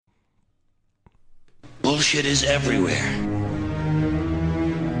Bullshit is everywhere.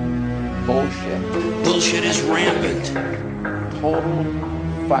 Bullshit. Bullshit is rampant. Total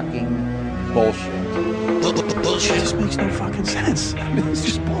fucking bullshit. Bullshit. This makes no fucking sense. I mean, it's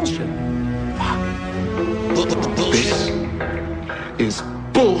just bullshit. Fuck. Bullshit. This is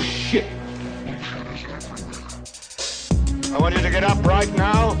bullshit. I want you to get up right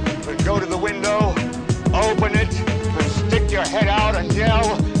now and go to the window, open it, and stick your head out and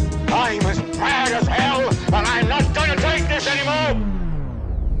yell, "I'm as mad as hell, and I'm not going to take this anymore!"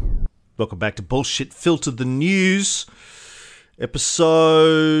 Welcome back to Bullshit Filter the News,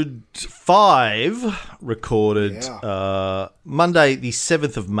 episode 5, recorded Monday the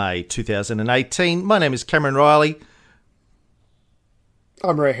 7th of May 2018. My name is Cameron Riley.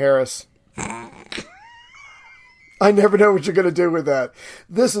 I'm Ray Harris. I never know what you're going to do with that.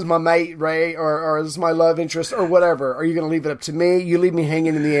 This is my mate, Ray, or this is my love interest, or whatever. Are you going to leave it up to me? You leave me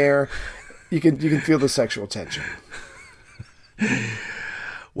hanging in the air. You can feel the sexual tension.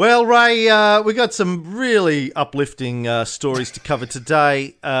 Well, Ray, we got some really uplifting stories to cover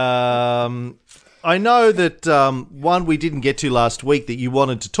today. I know that one we didn't get to last week that you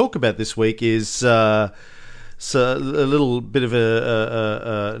wanted to talk about this week is a little bit of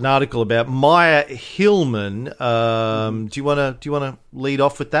an article about Maya Hillman. Do you want to lead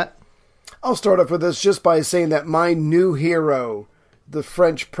off with that? I'll start off with this just by saying that my new hero, the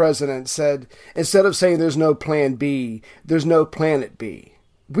French president, said, instead of saying there's no plan B, there's no planet B.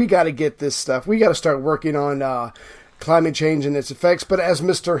 We got to get this stuff. We got to start working on climate change and its effects. But as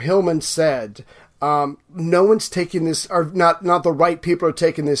Mr. Hillman said, no one's taking this, or not the right people are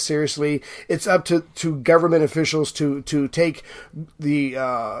taking this seriously. It's up to government officials to take the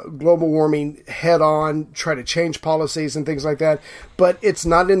global warming head on, try to change policies and things like that. But it's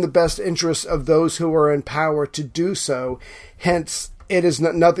not in the best interest of those who are in power to do so. Hence, it is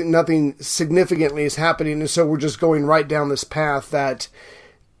nothing significantly is happening, and so we're just going right down this path that.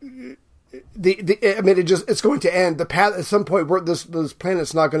 It's going to end. The path at some point where this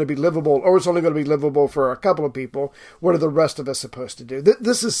planet's not going to be livable, or it's only going to be livable for a couple of people. What are the rest of us supposed to do?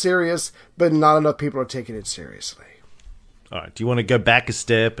 This is serious, but not enough people are taking it seriously. All right. Do you want to go back a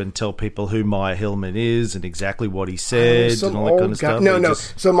step and tell people who Maya Hillman is and exactly what he said and all that kind of stuff? No.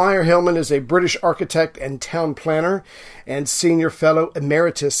 So Maya Hillman is a British architect and town planner and senior fellow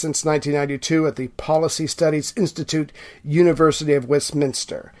emeritus since 1992 at the Policy Studies Institute, University of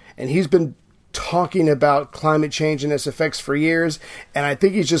Westminster. And he's been talking about climate change and its effects for years, and I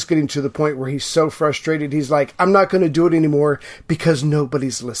think he's just getting to the point where he's so frustrated, he's like, I'm not going to do it anymore because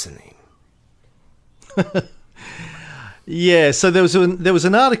nobody's listening. Yeah, so there was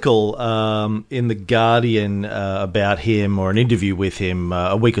an article in The Guardian about him, or an interview with him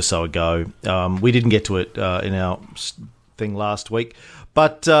a week or so ago. We didn't get to it in our thing last week,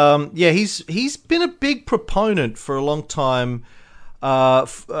 but he's been a big proponent for a long time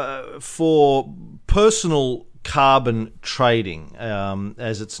for personal carbon trading,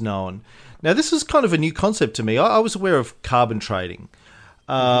 as it's known. Now, this is kind of a new concept to me. I was aware of carbon trading,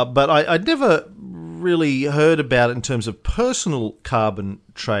 but I'd never really heard about it in terms of personal carbon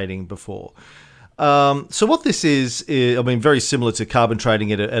trading before. So what this is, very similar to carbon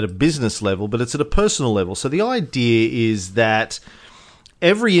trading at a business level, but it's at a personal level. So the idea is that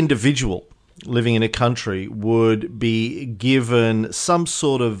every individual living in a country would be given some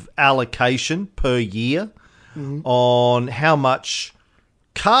sort of allocation per year on how much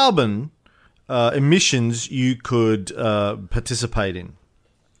carbon emissions you could participate in.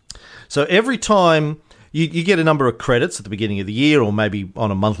 So every time you get a number of credits at the beginning of the year, or maybe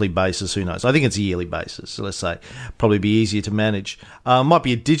on a monthly basis, who knows? I think it's a yearly basis, so let's say. Probably be easier to manage. Might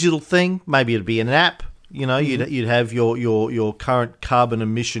be a digital thing. Maybe it'd be an app. You know, you'd have your current carbon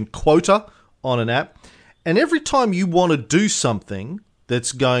emission quota on an app. And every time you want to do something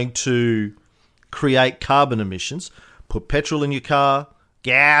that's going to create carbon emissions, put petrol in your car,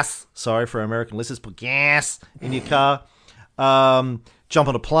 gas, sorry for American listeners, put gas in your car, jump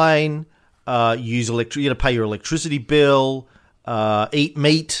on a plane, use pay your electricity bill, eat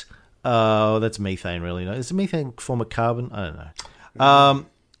meat. That's methane, really. No, is methane a form of carbon? I don't know.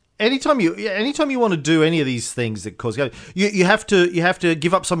 Anytime you want to do any of these things that cause you have to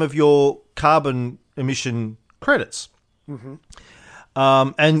give up some of your carbon emission credits,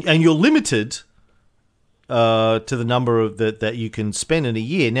 and you're limited to the number of that you can spend in a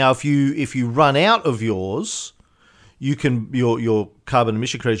year. Now, if you run out of yours, you can your carbon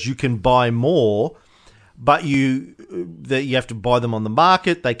emission credits. You can buy more, but you have to buy them on the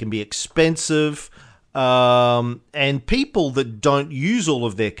market. They can be expensive. And people that don't use all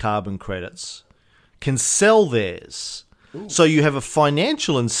of their carbon credits can sell theirs So you have a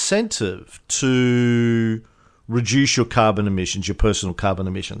financial incentive to reduce your carbon emissions, your personal carbon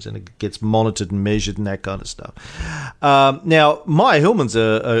emissions, and it gets monitored and measured and that kind of stuff. Now, Maya Hillman's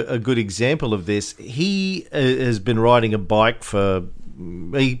a good example of this. He has been riding a bike for...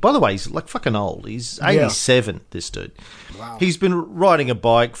 by the way, he's like fucking old. He's 87, this dude. Wow. He's been riding a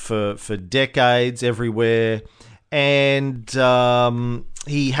bike for decades everywhere, and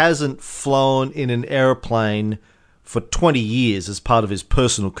he hasn't flown in an airplane for 20 years as part of his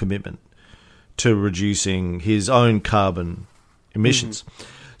personal commitment to reducing his own carbon emissions.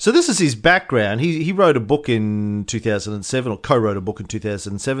 So this is his background. He wrote a book in 2007, or co-wrote a book in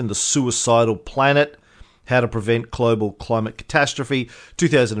 2007, The Suicidal Planet, How to Prevent Global Climate Catastrophe.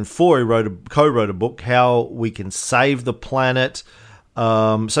 2004, he co-wrote a book, How We Can Save the Planet.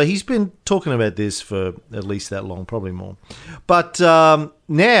 So he's been talking about this for at least that long, probably more. But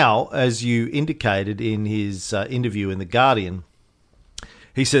now, as you indicated in his interview in The Guardian,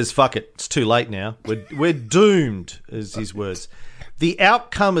 he says, fuck it, it's too late now. We're doomed, is his words. The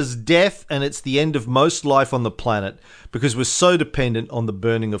outcome is death, and it's the end of most life on the planet because we're so dependent on the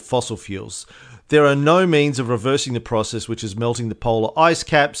burning of fossil fuels. There are no means of reversing the process, which is melting the polar ice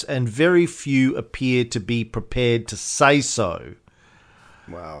caps, and very few appear to be prepared to say so.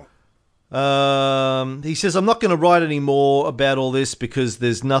 Wow. He says, I'm not going to write any more about all this because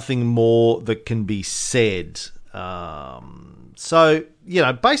there's nothing more that can be said. So,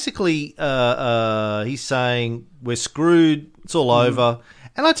 basically, he's saying we're screwed, it's all over.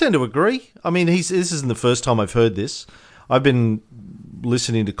 And I tend to agree. I mean, this isn't the first time I've heard this. I've been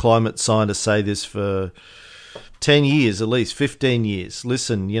listening to climate scientists say this for 10 years, at least 15 years.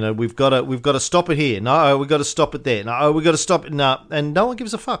 Listen, we've got to stop it here. No, we've got to stop it there. No, we've got to stop it. No, and no one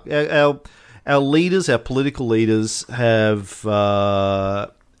gives a fuck. Our leaders, our political leaders have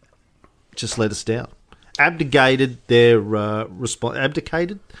just let us down. Abdicated their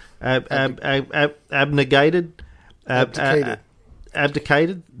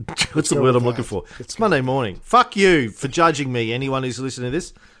abdicated. What's the word I'm looking for? It's Monday morning. Fuck you for judging me. Anyone who's listening to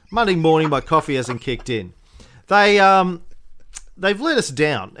this, Monday morning, my coffee hasn't kicked in. They've let us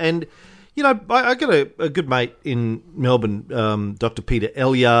down, and I got a good mate in Melbourne, Dr. Peter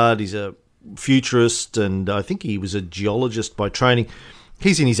Elliard. He's a futurist, and I think he was a geologist by training.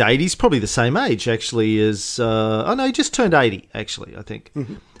 He's in his 80s, probably the same age, actually, as... he just turned 80, actually, I think.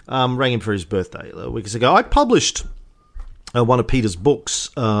 Rang him for his birthday weeks ago. I published one of Peter's books,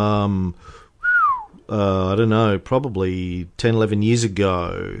 I don't know, probably 10, 11 years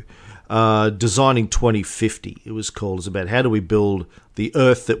ago, Designing 2050, it was called. It's about how do we build the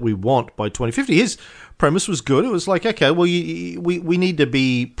Earth that we want by 2050. His premise was good. It was like, okay, well, we need to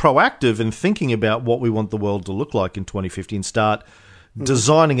be proactive in thinking about what we want the world to look like in 2050 and start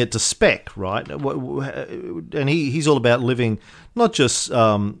designing it to spec, right? And he's all about living not just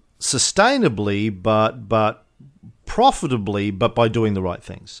sustainably, but profitably, but by doing the right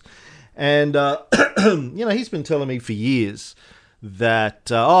things. And he's been telling me for years that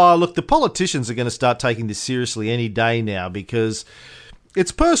look, the politicians are going to start taking this seriously any day now because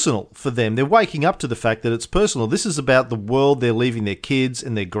it's personal for them. They're waking up to the fact that it's personal. This is about the world they're leaving their kids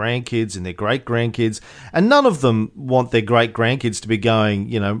and their grandkids and their great-grandkids, and none of them want their great-grandkids to be going,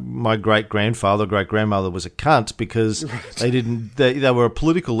 my great-grandfather, great-grandmother was a cunt because they were a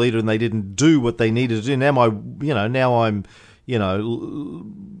political leader and they didn't do what they needed to do. Now I'm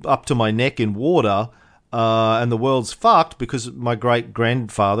up to my neck in water, and the world's fucked because my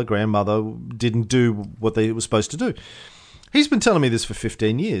great-grandfather, grandmother didn't do what they were supposed to do. He's been telling me this for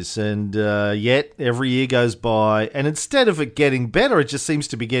 15 years, and yet every year goes by, and instead of it getting better, it just seems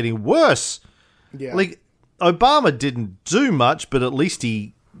to be getting worse. Yeah. Like, Obama didn't do much, but at least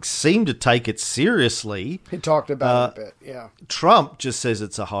he seemed to take it seriously. He talked about it a bit, yeah. Trump just says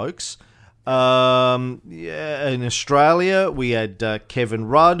it's a hoax. In Australia, we had Kevin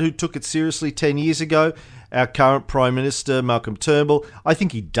Rudd, who took it seriously 10 years ago. Our current Prime Minister, Malcolm Turnbull, I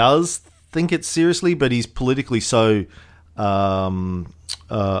think he does think it seriously, but he's politically so... what's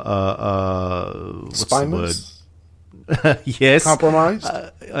Spineless? The word? Yes. Compromised?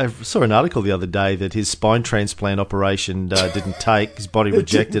 I saw an article the other day that his spine transplant operation didn't take. His body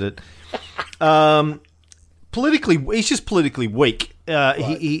rejected it. Politically, he's just politically weak.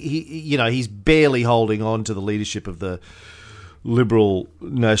 Right. He's barely holding on to the leadership of the Liberal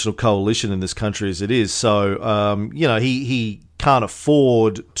National Coalition in this country as it is. So, he can't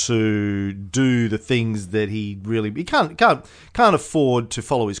afford to do the things that he can't afford to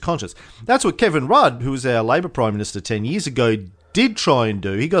follow his conscience. That's what Kevin Rudd, who was our Labor Prime Minister 10 years ago, did try and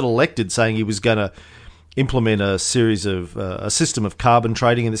do. He got elected saying he was going to implement a system of carbon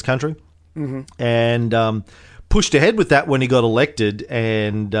trading in this country. Mm-hmm. And pushed ahead with that when he got elected,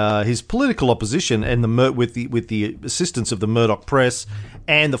 and his political opposition and with the assistance of the Murdoch press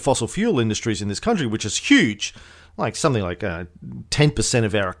and the fossil fuel industries in this country, which is huge, like something like 10%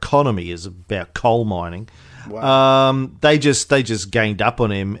 of our economy is about coal mining. Wow. They just ganged up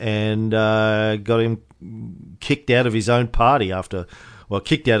on him and got him kicked out of his own party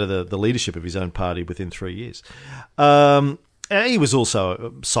kicked out of the leadership of his own party within 3 years. He was also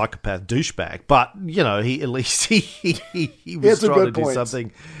a psychopath douchebag, but he at least he was trying to do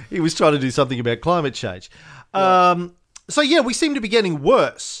something. He was trying to do something about climate change. Yeah. We seem to be getting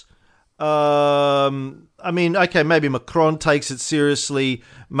worse. Okay, maybe Macron takes it seriously.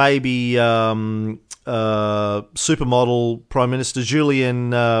 Maybe supermodel Prime Minister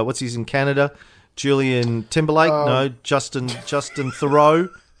Julian, what's his in Canada? Julian Timberlake? No, Justin Theroux.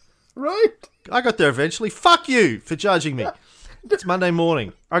 Right. I got there eventually. Fuck you for judging me. It's Monday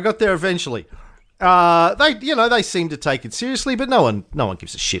morning. I got there eventually. They seem to take it seriously, but no one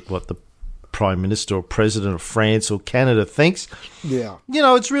gives a shit what the Prime Minister or President of France or Canada thinks. Yeah.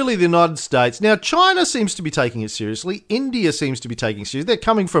 It's really the United States. Now, China seems to be taking it seriously. India seems to be taking it seriously. They're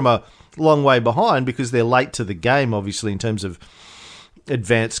coming from a long way behind because they're late to the game, obviously, in terms of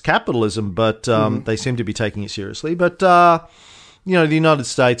advanced capitalism, but they seem to be taking it seriously. But the United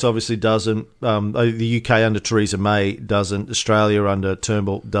States obviously doesn't. The UK under Theresa May doesn't. Australia under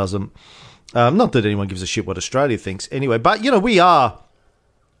Turnbull doesn't. Not that anyone gives a shit what Australia thinks anyway. But, we are,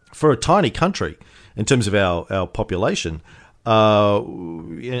 for a tiny country in terms of our population,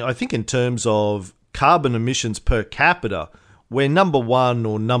 I think in terms of carbon emissions per capita, we're number one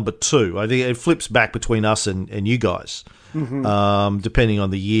or number two. I think it flips back between us and you guys. Depending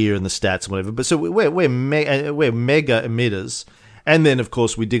on the year and the stats and whatever. But so we're mega emitters. And then, of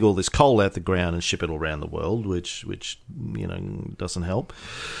course, we dig all this coal out the ground and ship it all around the world, which doesn't help.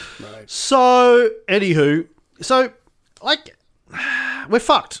 Right. So, anywho, we're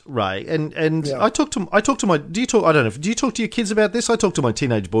fucked, Ray. And yeah. I talk to my. Do you talk to your kids about this? I talk to my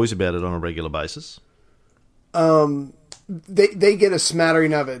teenage boys about it on a regular basis. They get a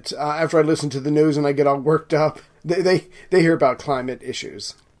smattering of it after I listen to the news and I get all worked up. They hear about climate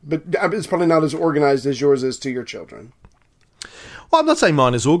issues, but it's probably not as organized as yours is to your children. Well, I'm not saying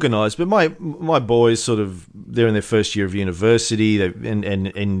mine is organised, but my boys they're in their first year of university,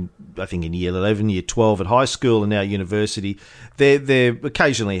 and I think in year 11, year 12 at high school, and now university. They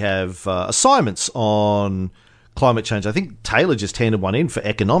occasionally have assignments on climate change. I think Taylor just handed one in for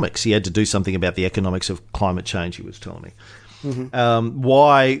economics. He had to do something about the economics of climate change, he was telling me. Mm-hmm.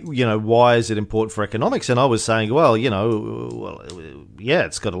 Why is it important for economics? And I was saying,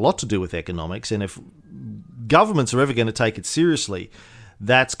 it's got a lot to do with economics, and if governments are ever going to take it seriously,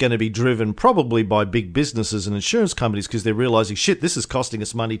 that's going to be driven probably by big businesses and insurance companies because they're realizing, shit, this is costing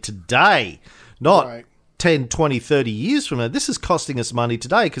us money today, not 10, 20, 30 years from now. This is costing us money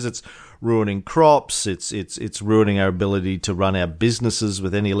today because it's ruining crops, it's ruining our ability to run our businesses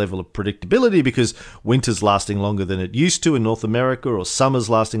with any level of predictability because winter's lasting longer than it used to in North America or summer's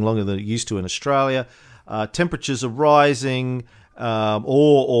lasting longer than it used to in Australia. Temperatures are rising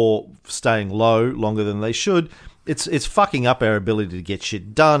or staying low longer than they should. It's fucking up our ability to get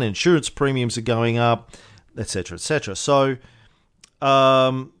shit done. Insurance premiums are going up, etc., etc. So,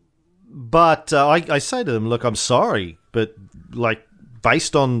 but I say to them, look, I'm sorry, but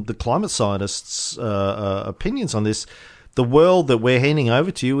based on the climate scientists' opinions on this, the world that we're handing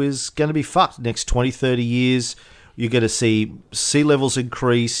over to you is going to be fucked. Next 20, 30 years, you're going to see sea levels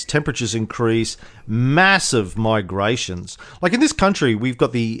increase, temperatures increase, massive migrations. Like in this country, we've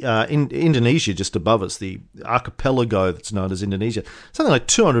got the Indonesia just above us, the archipelago that's known as Indonesia. Something like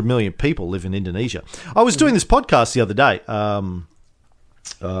 200 million people live in Indonesia. I was doing this podcast the other day.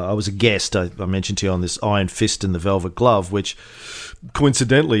 I was a guest, I mentioned to you, on this Iron Fist and the Velvet Glove, which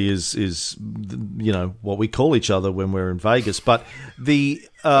coincidentally is what we call each other when we're in Vegas. But we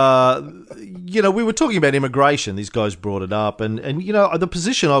were talking about immigration. These guys brought it up, and the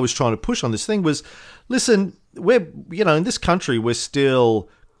position I was trying to push on this thing was, listen, we're in this country we're still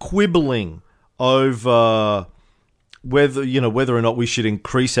quibbling over whether or not we should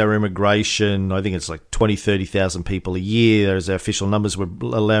increase our immigration. I think it's like 20, 30,000 people a year as our official numbers we're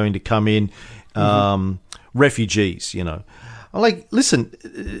allowing to come in. Refugees, I'm like, listen,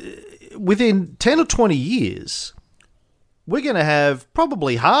 within 10 or 20 years, we're going to have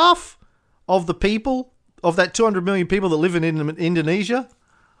probably half of the people, of that 200 million people that live in Indonesia,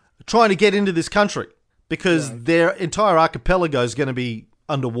 trying to get into this country because their entire archipelago is going to be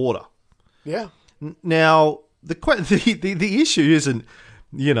underwater. Yeah. Now, the issue isn't,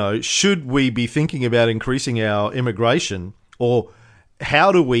 should we be thinking about increasing our immigration or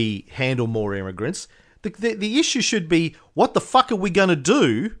how do we handle more immigrants? The issue should be, what the fuck are we going to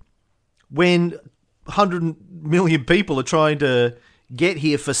do when 100 million people are trying to get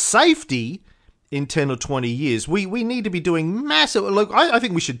here for safety in 10 or 20 years? We need to be doing massive... Look, I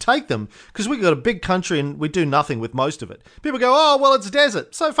think we should take them, because we've got a big country and we do nothing with most of it. People go, oh, well, it's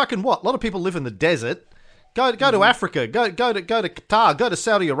desert. So fucking what? A lot of people live in the desert. Go to Africa. Go to Qatar. Go to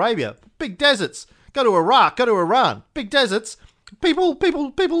Saudi Arabia. Big deserts. Go to Iraq. Go to Iran. Big deserts. People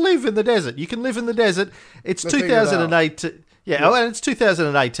live in the desert. You can live in the desert. It's 2008. Yeah, and it's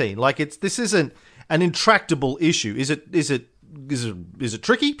 2018. Like, this isn't an intractable issue. Is it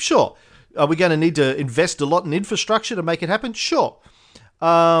tricky? Sure. Are we going to need to invest a lot in infrastructure to make it happen? Sure.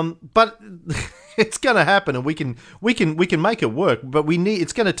 But it's going to happen, and we can make it work. But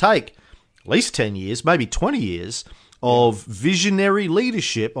it's going to take at least 10 years, maybe 20 years of visionary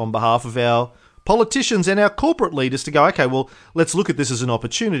leadership on behalf of our politicians and our corporate leaders to go, okay, well, let's look at this as an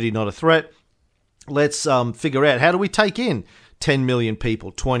opportunity, not a threat. Let's figure out, how do we take in 10 million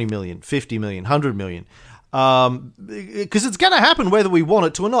people, 20 million, 50 million, 100 million? Because it's going to happen whether we want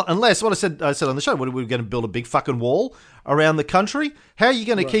it to or not. Unless, what I said on the show, what are we going to build a big fucking wall around the country? How are you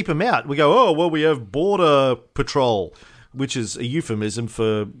going to keep them out? We go, oh, well, we have border patrol, which is a euphemism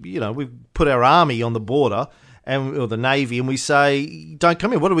for, we put our army on the border or the Navy, and we say, don't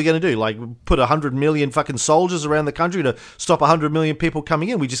come in. What are we going to do? Like, put 100 million fucking soldiers around the country to stop 100 million people coming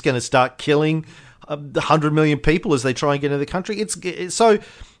in? We're just going to start killing 100 million people as they try and get into the country? It's so...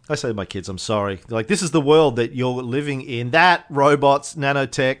 I say to my kids, I'm sorry. Like, this is the world that you're living in. That, robots,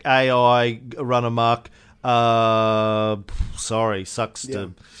 nanotech, AI, run amok. Sorry, sucks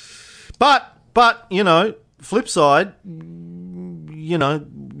to... But, flip side, you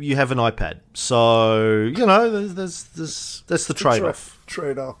have an iPad. So, that's the trade-off.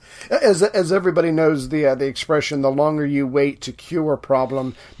 Trade-off. As everybody knows, the expression, the longer you wait to cure a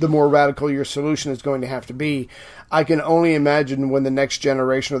problem, the more radical your solution is going to have to be. I can only imagine when the next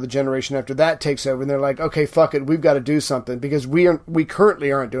generation or the generation after that takes over and they're like, okay, fuck it, we've got to do something, because we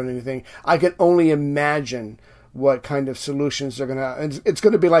currently aren't doing anything. I can only imagine what kind of solutions they're going to... It's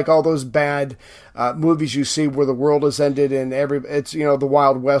going to be like all those bad movies you see where the world has ended and it's the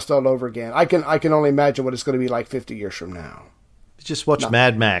Wild West all over again. I can only imagine what it's going to be like 50 years from now. Just watch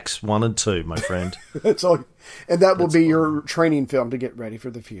Mad Max 1 and 2, my friend. That's all. And that will be your training film to get ready for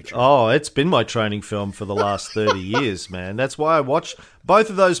the future. Oh, it's been my training film for the last 30 years, man. That's why I watch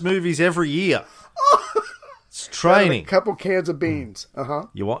both of those movies every year. It's training. A couple cans of beans. Uh-huh.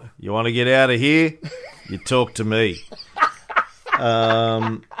 You want to get out of here? You talk to me.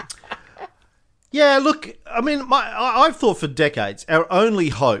 Yeah, look, I mean, I've thought for decades, our only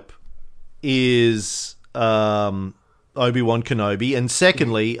hope is... Obi-Wan Kenobi, and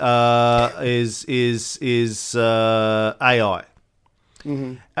secondly, is AI.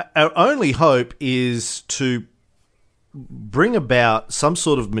 Mm-hmm. Our only hope is to bring about some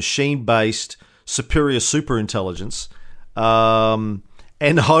sort of machine-based superior superintelligence,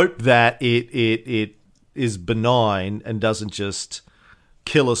 and hope that it is benign and doesn't just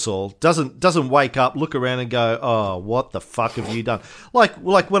kill us all. Doesn't wake up, look around, and go, "Oh, what the fuck have you done?" Like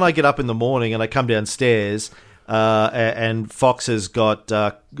when I get up in the morning and I come downstairs. And Fox has got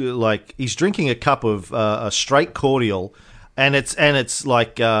he's drinking a cup of a straight cordial, and it's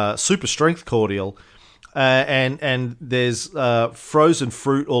like super strength cordial, and there's frozen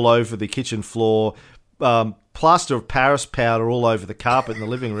fruit all over the kitchen floor, plaster of Paris powder all over the carpet in the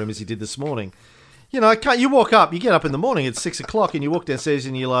living room as he did this morning. You walk up, you get up in the morning, it's 6 o'clock, and you walk downstairs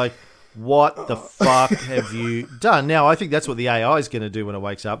and you're like, what the fuck have you done? Now, I think that's what the AI is going to do when it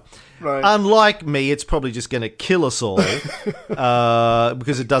wakes up. Right. Unlike me, it's probably just going to kill us all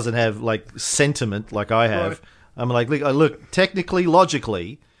because it doesn't have sentiment like I have. Right. I'm like, look, technically,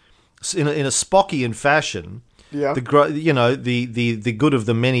 logically, in a Spockian fashion, the good of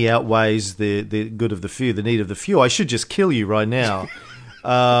the many outweighs the good of the few, the need of the few. I should just kill you right now,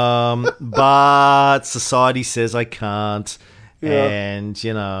 but society says I can't. Yeah. And,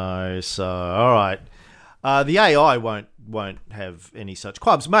 so, all right. The AI won't have any such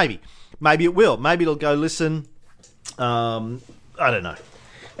qualms. Maybe it will. Maybe it'll go, listen, I don't know.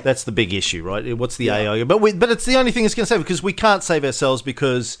 That's the big issue, right? What's the AI? But it's the only thing it's going to save, because we can't save ourselves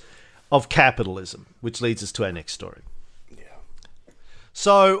because of capitalism, which leads us to our next story. Yeah.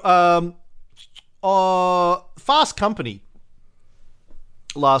 So, Fast Company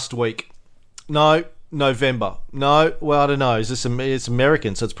last week. No. November. No, well, I don't know. It's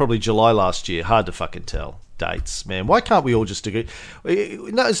American, so it's probably July last year. Hard to fucking tell dates, man. Why can't we all just agree?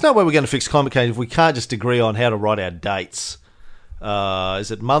 No, it's no way we're going to fix climate change if we can't just agree on how to write our dates. Is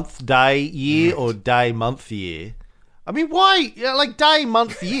it month, day, year, or day, month, year? I mean, why? Like day,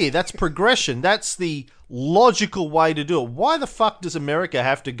 month, year. That's progression. That's the logical way to do it. Why the fuck does America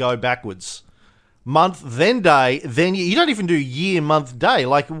have to go backwards? Month, then day, then year. You don't even do year, month, day.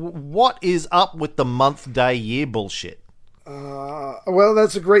 Like, what is up with the month, day, year bullshit? Well,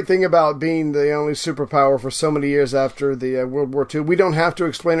 that's a great thing about being the only superpower for so many years after the World War II. We don't have to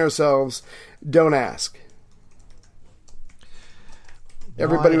explain ourselves. Don't ask.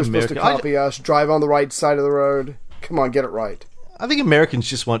 Everybody was supposed to copy us, drive on the right side of the road. Come on, get it right. I think Americans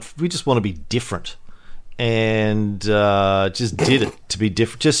just want to be different. And just did it to be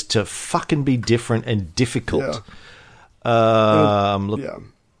different, just to fucking be different and difficult. Yeah.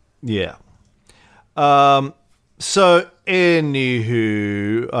 So,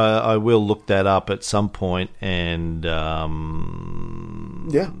 anywho, I will look that up at some point, and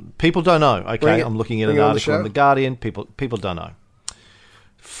people don't know. Okay, I'm looking at an article in The Guardian. People don't know.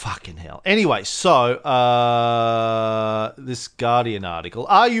 Fucking hell. Anyway, so this Guardian article.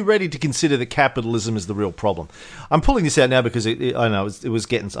 Are you ready to consider that capitalism is the real problem? I'm pulling this out now because I know it was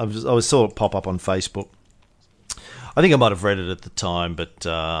getting. I was saw it pop up on Facebook. I think I might have read it at the time, but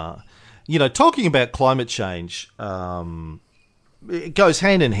talking about climate change, it goes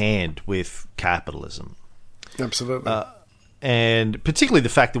hand in hand with capitalism. Absolutely. And particularly the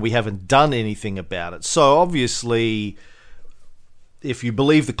fact that we haven't done anything about it. So obviously, if you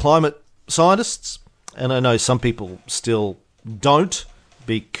believe the climate scientists, and I know some people still don't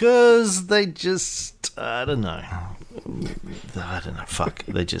because they just, I don't know, fuck,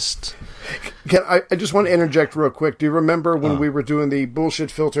 they just... I just want to interject real quick. Do you remember when we were doing the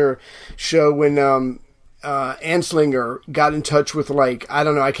Bullshit Filter show when Anslinger got in touch with, like, I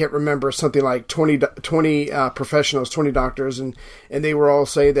don't know, I can't remember, something like 20 professionals, 20 doctors, and they were all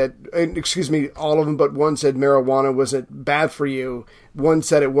saying that, all of them but one said marijuana wasn't bad for you. One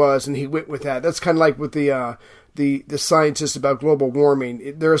said it was, and he went with that. That's kind of like with the scientists about global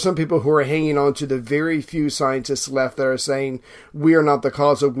warming. There are some people who are hanging on to the very few scientists left that are saying, we are not the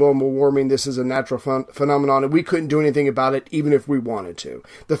cause of global warming, this is a natural phenomenon, and we couldn't do anything about it even if we wanted to.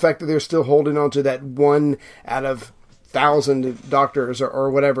 The fact that they're still holding on to that 1 out of 1,000 doctors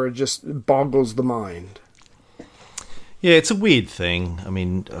or whatever just boggles the mind. Yeah, it's a weird thing. I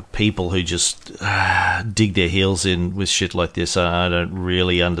mean, people who just dig their heels in with shit like this, I don't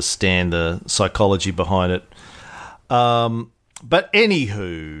really understand the psychology behind it. But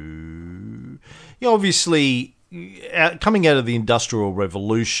anywho, obviously, coming out of the Industrial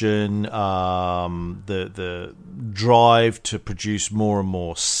Revolution, the drive to produce more and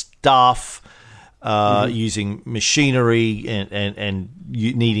more stuff, using machinery and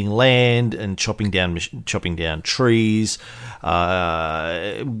needing land and chopping down trees,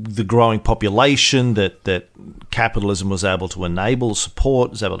 the growing population that capitalism was able to enable,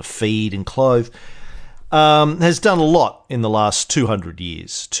 support, was able to feed and clothe, has done a lot in the last 200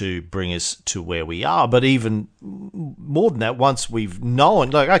 years to bring us to where we are. But even more than that, once we've known,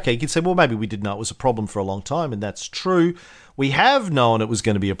 like, okay, you can say, well, maybe we did know it was a problem for a long time, and that's true. We have known it was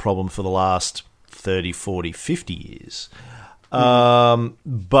going to be a problem for the last 30, 40, 50 years.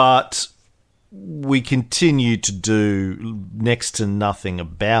 But we continue to do next to nothing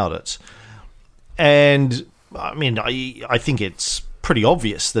about it. And, I mean, I think it's pretty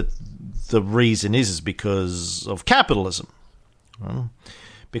obvious that the reason is because of capitalism.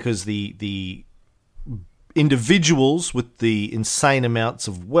 Because the individuals with the insane amounts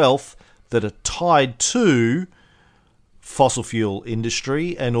of wealth that are tied to fossil fuel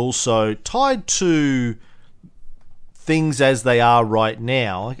industry and also tied to things as they are right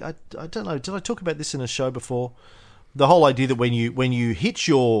now. I don't know, did I talk about this in a show before? The whole idea that when you hit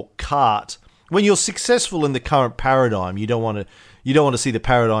your cart, when you're successful in the current paradigm, you don't want to see the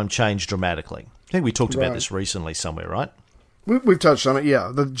paradigm change dramatically. I think we talked about this recently somewhere, right? We've touched on it,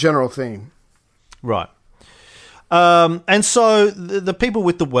 yeah, the general theme. Right. And so the people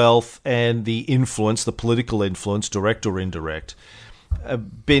with the wealth and the influence, the political influence, direct or indirect,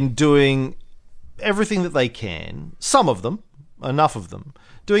 have been doing everything that they can, some of them, enough of them,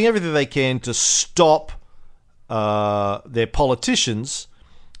 doing everything they can to stop their politicians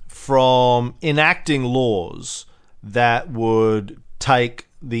from enacting laws that would take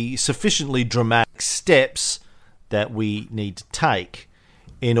the sufficiently dramatic steps that we need to take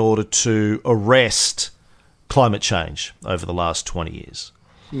in order to arrest climate change over the last 20 years.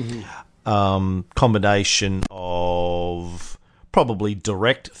 Combination of probably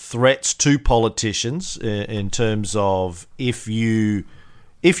direct threats to politicians in terms of if you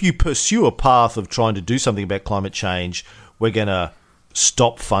pursue a path of trying to do something about climate change, we're going to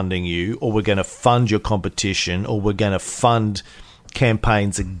stop funding you, or we're going to fund your competition, or we're going to fund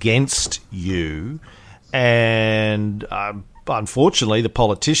campaigns against you. And unfortunately, the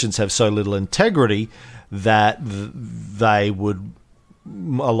politicians have so little integrity that a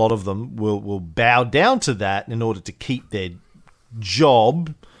lot of them will bow down to that in order to keep their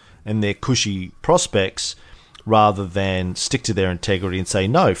job and their cushy prospects, rather than stick to their integrity and say,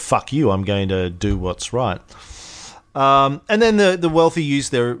 no, fuck you, I'm going to do what's right. And then the wealthy use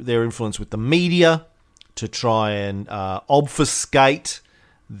their influence with the media to try and obfuscate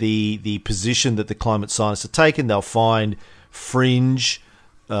the position that the climate scientists have taken. They'll find fringe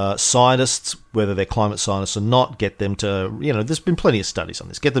scientists, whether they're climate scientists or not, get them to, there's been plenty of studies on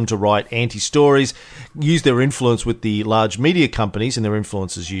this, get them to write anti-stories, use their influence with the large media companies, and their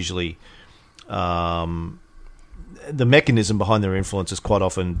influence is usually... the mechanism behind their influence is quite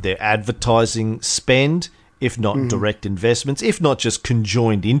often their advertising spend, if not direct investments, if not just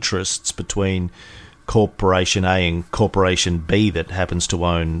conjoined interests between Corporation A and Corporation B that happens to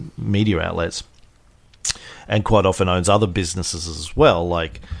own media outlets, and quite often owns other businesses as well.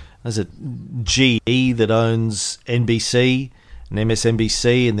 Like, is it GE that owns NBC and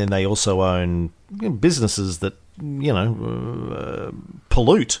MSNBC, and then they also own businesses that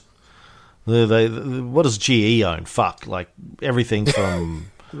pollute. What does GE own? Fuck, like everything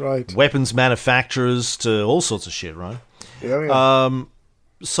from right. weapons manufacturers to all sorts of shit, right? Yeah.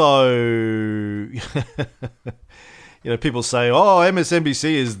 So people say, "Oh,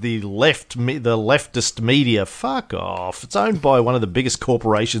 MSNBC is the leftist media." Fuck off! It's owned by one of the biggest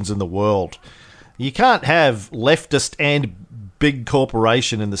corporations in the world. You can't have leftist and big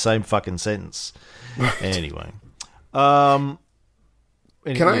corporation in the same fucking sentence. Anyway, Can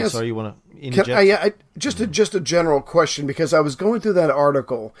I ask? Sorry, you want to interject? Just a general question, because I was going through that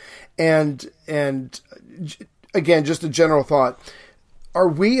article, and again, just a general thought. Are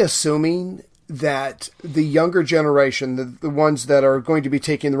we assuming that the younger generation, the ones that are going to be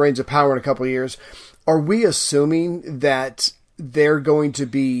taking the reins of power in a couple of years, are we assuming that they're going to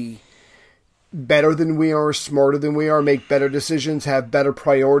be better than we are, smarter than we are, make better decisions, have better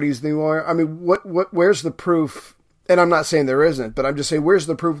priorities than we are? I mean, where's the proof? And I'm not saying there isn't, but I'm just saying, where's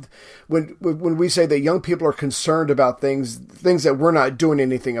the proof when we say that young people are concerned about things that we're not doing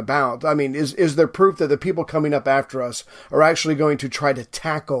anything about? I mean, is there proof that the people coming up after us are actually going to try to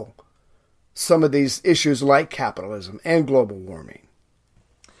tackle some of these issues like capitalism and global warming?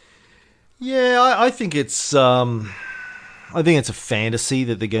 Yeah, I think it's a fantasy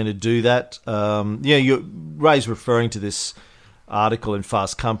that they're going to do that. Ray's referring to this article in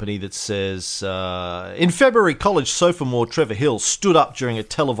Fast Company that says, in February, college sophomore Trevor Hill stood up during a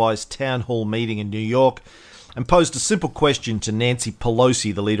televised town hall meeting in New York and posed a simple question to Nancy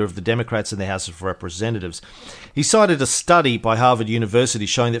Pelosi, the leader of the Democrats in the House of Representatives. He cited a study by Harvard University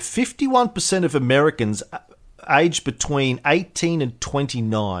showing that 51% of Americans aged between 18 and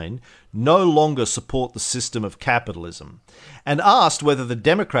 29 no longer support the system of capitalism, and asked whether the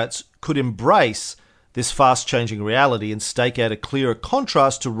Democrats could embrace this fast-changing reality and stake out a clearer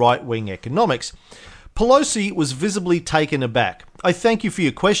contrast to right-wing economics. Pelosi was visibly taken aback. "I thank you for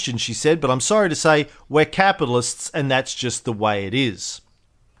your question," she said, "but I'm sorry to say we're capitalists and that's just the way it is."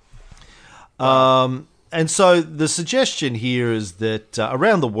 And so the suggestion here is that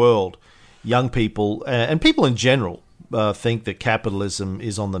around the world, young people and people in general think that capitalism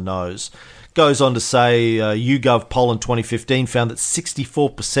is on the nose. Goes on to say, YouGov poll in 2015 found that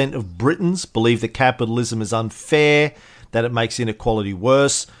 64% of Britons believe that capitalism is unfair, that it makes inequality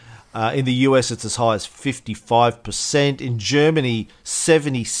worse. In the US, it's as high as 55%. In Germany,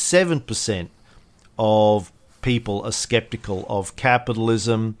 77% of people are skeptical of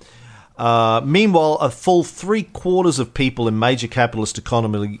capitalism. Meanwhile, a full 3/4 of people in major capitalist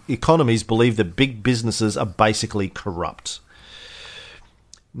economies believe that big businesses are basically corrupt.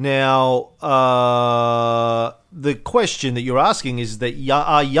 Now, the question that you're asking is that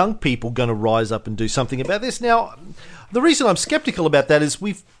are young people going to rise up and do something about this? Now, the reason I'm skeptical about that is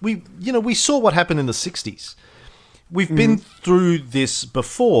we saw what happened in the 60s. We've been through this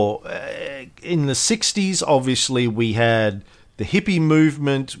before. In the 60s, obviously, we had the hippie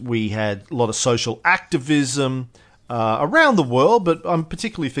movement. We had a lot of social activism around the world, but I'm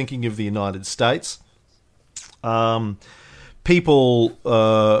particularly thinking of the United States. People,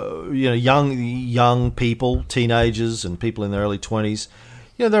 young people, teenagers and people in their early 20s,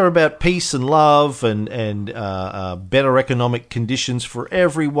 they're about peace and love and better economic conditions for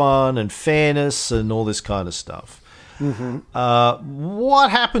everyone and fairness and all this kind of stuff. What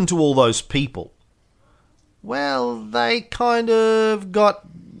happened to all those people? Well, they kind of got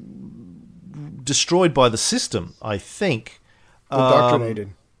destroyed by the system, I think. Indoctrinated.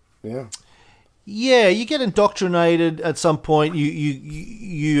 Yeah. Yeah, you get indoctrinated at some point.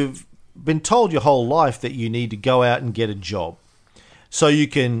 You been told your whole life that you need to go out and get a job so you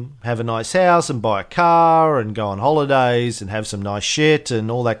can have a nice house and buy a car and go on holidays and have some nice shit and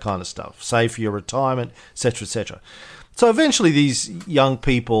all that kind of stuff, save for your retirement, etc., etc. So eventually these young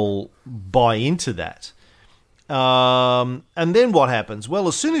people buy into that. And then what happens? Well,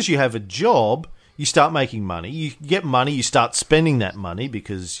 as soon as you have a job, you start making money. You get money, you start spending that money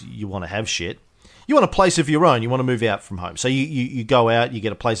because you want to have shit. You want a place of your own. You want to move out from home. So you go out, you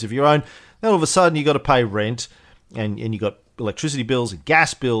get a place of your own. Then all of a sudden you got to pay rent and you got electricity bills and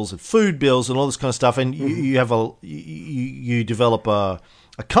gas bills and food bills and all this kind of stuff. And you develop a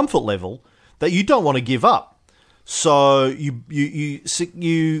comfort level that you don't want to give up. So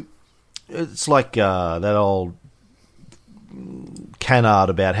you it's like that old canard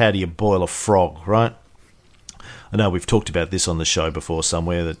about how do you boil a frog, right? I know we've talked about this on the show before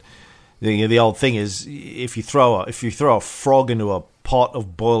somewhere, that the old thing is if you throw a frog into a pot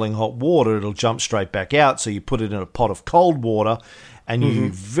of boiling hot water, it'll jump straight back out. So you put it in a pot of cold water and you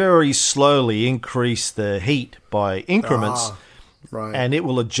very slowly increase the heat by increments, right. And it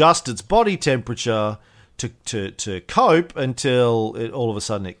will adjust its body temperature to cope until all of a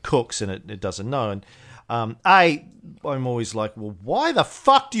sudden it cooks and it doesn't know. And I'm always like, well, why the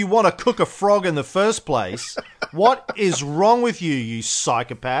fuck do you want to cook a frog in the first place? What is wrong with you, you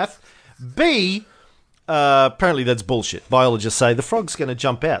psychopath? B, apparently that's bullshit. Biologists say the frog's going to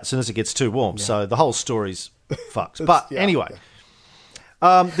jump out as soon as it gets too warm. Yeah. So the whole story's fucked. But anyway,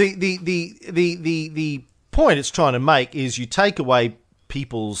 the point it's trying to make is you take away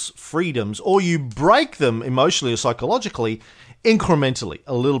people's freedoms or you break them emotionally or psychologically incrementally,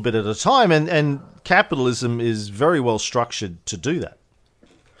 a little bit at a time, and capitalism is very well structured to do that.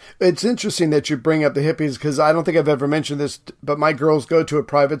 It's interesting that you bring up the hippies because I don't think I've ever mentioned this, but my girls go to a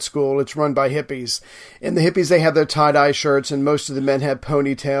private school. It's run by hippies. And the hippies, they have their tie-dye shirts, and most of the men have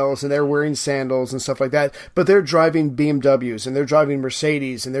ponytails, and they're wearing sandals and stuff like that. But they're driving BMWs, and they're driving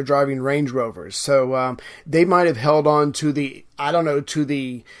Mercedes, and they're driving Range Rovers. So they might have held on to the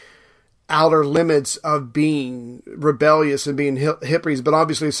outer limits of being rebellious and being hippies, but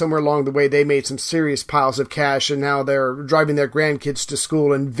obviously somewhere along the way they made some serious piles of cash, and now they're driving their grandkids to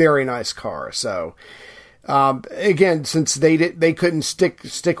school in very nice cars. So again, since they couldn't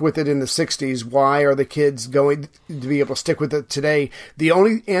stick with it in the 60s, why are the kids going to be able to stick with it today? The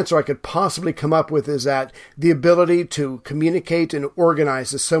only answer I could possibly come up with is that the ability to communicate and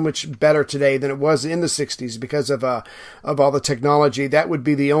organize is so much better today than it was in the 60s because of all the technology. That would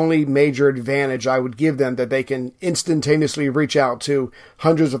be the only major advantage I would give them, that they can instantaneously reach out to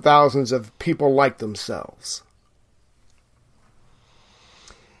hundreds of thousands of people like themselves.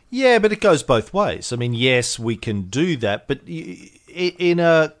 Yeah, but it goes both ways. I mean, yes, we can do that, but in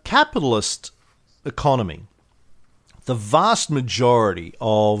a capitalist economy, the vast majority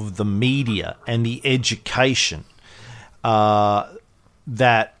of the media and the education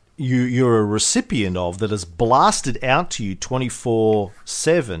that you're a recipient of, that is blasted out to you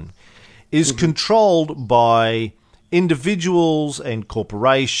 24/7, is controlled by individuals and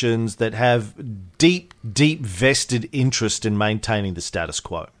corporations that have deep vested interest in maintaining the status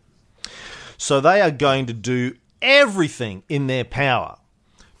quo. So they are going to do everything in their power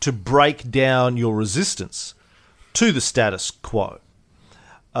to break down your resistance to the status quo.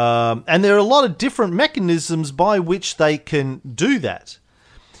 And there are a lot of different mechanisms by which they can do that.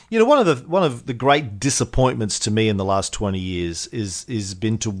 You know, one of the great disappointments to me in the last 20 years is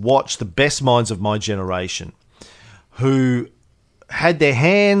been to watch the best minds of my generation who had their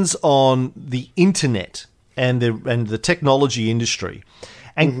hands on the internet and the technology industry,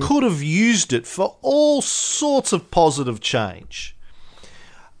 and could have used it for all sorts of positive change.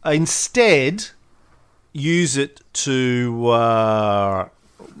 Instead, use it to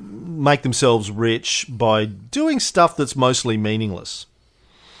make themselves rich by doing stuff that's mostly meaningless.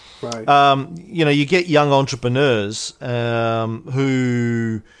 Right. You get young entrepreneurs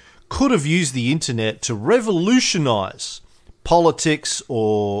who could have used the internet to revolutionize politics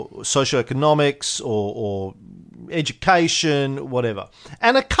or socioeconomics or education, whatever.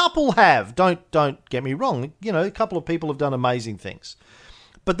 And a couple have. Don't get me wrong. You know, a couple of people have done amazing things.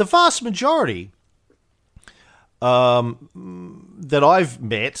 But the vast majority that I've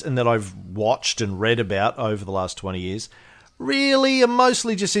met and that I've watched and read about over the last 20 years really are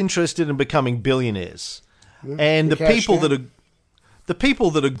mostly just interested in becoming billionaires. And the people that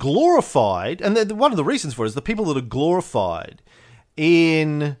are glorified, and one of the reasons for it is the people that are glorified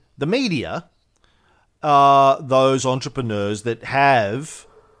in the media are those entrepreneurs that have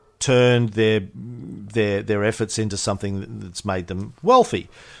turned their efforts into something that's made them wealthy.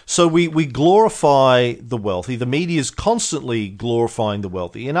 So we glorify the wealthy. The media is constantly glorifying the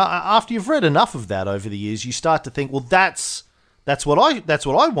wealthy. And after you've read enough of that over the years, you start to think, well, that's what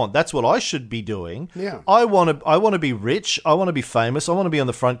I want. That's what I should be doing. Yeah. I want to be rich. I want to be famous. I want to be on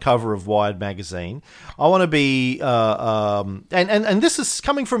the front cover of Wired magazine. I want to be and this is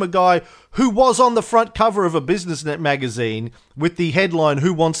coming from a guy who was on the front cover of a BusinessNet magazine with the headline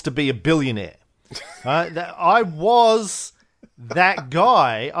 "Who Wants to Be a Billionaire." I was that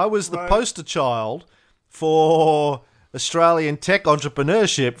guy. I was the poster child for Australian tech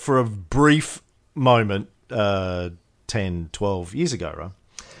entrepreneurship for a brief moment. 10, 12 years ago, right?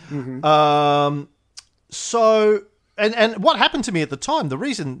 Mm-hmm. So, and what happened to me at the time, the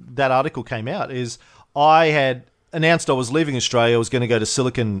reason that article came out is I had announced I was leaving Australia. I was going to go to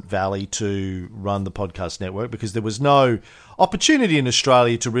Silicon Valley to run the podcast network because there was no opportunity in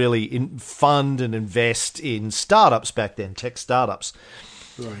Australia to really fund and invest in startups back then, tech startups.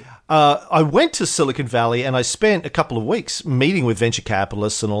 Right. I went to Silicon Valley and I spent a couple of weeks meeting with venture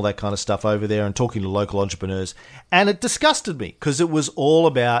capitalists and all that kind of stuff over there and talking to local entrepreneurs. And it disgusted me because it was all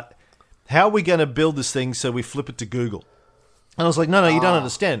about how are we going to build this thing so we flip it to Google. And I was like, no, you don't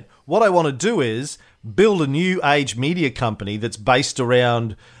understand. What I want to do is build a new age media company that's based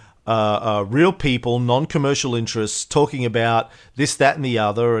around real people, non-commercial interests, talking about this, that, and the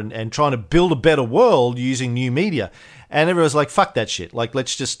other, and trying to build a better world using new media. And everyone's like, fuck that shit. Like,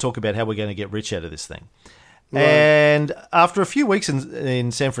 let's just talk about how we're going to get rich out of this thing. Right. And after a few weeks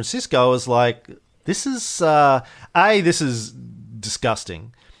in San Francisco, I was like, this is, this is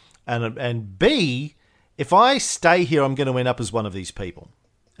disgusting. And B, if I stay here, I'm going to end up as one of these people.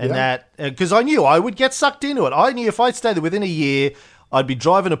 And that, because I knew I would get sucked into it. I knew if I'd stay there within a year, I'd be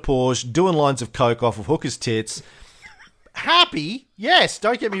driving a Porsche, doing lines of coke off of hookers' tits. Happy, yes,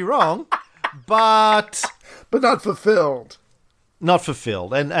 don't get me wrong, but not fulfilled. Not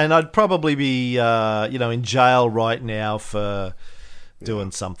fulfilled. And I'd probably be, in jail right now for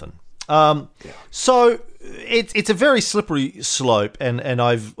doing something. So it's a very slippery slope, and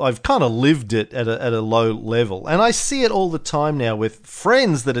I've kind of lived it at a low level. And I see it all the time now with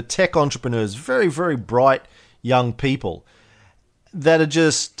friends that are tech entrepreneurs, very, very bright young people that are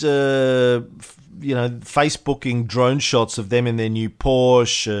just, Facebooking drone shots of them in their new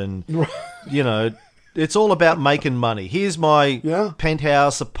Porsche and, it's all about making money. Here's my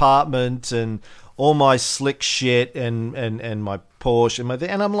penthouse apartment and all my slick shit and my Porsche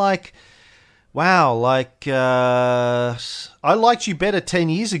and I'm like, wow, like I liked you better 10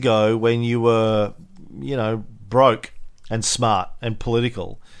 years ago when you were, broke and smart and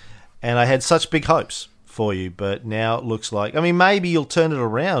political, and I had such big hopes for you. But now it looks like, maybe you'll turn it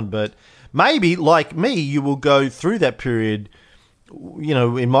around, but maybe like me, you will go through that period.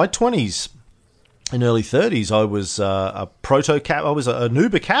 In my 20s. In early 30s, I was I was an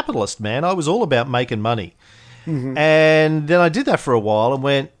Uber capitalist, man. I was all about making money. Mm-hmm. And then I did that for a while and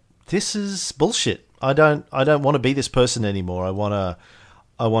went, this is bullshit. I don't want to be this person anymore. I want to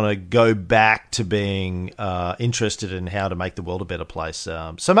go back to being interested in how to make the world a better place.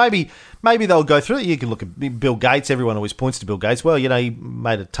 So maybe they'll go through it. You can look at Bill Gates. Everyone always points to Bill Gates. Well, he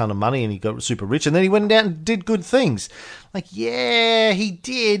made a ton of money and he got super rich, and then he went out and did good things. Like, yeah, he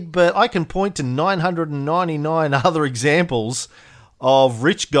did, but I can point to 999 other examples of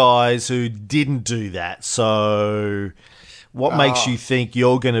rich guys who didn't do that. So what makes you think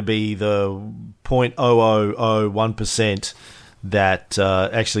you're going to be the 0.0001% that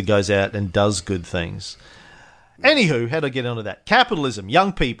actually goes out and does good things? Anywho, how do I get onto that? Capitalism,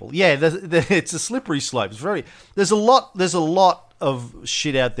 young people. Yeah, it's a slippery slope. There's a lot of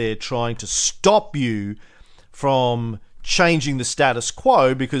shit out there trying to stop you from changing the status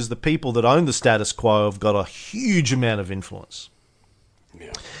quo because the people that own the status quo have got a huge amount of influence.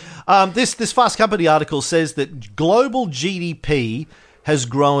 Yeah. This Fast Company article says that global GDP has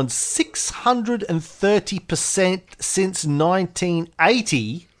grown 630% since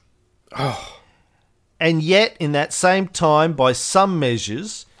 1980. Oh. And yet, in that same time, by some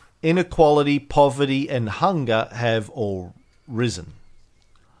measures, inequality, poverty, and hunger have all risen.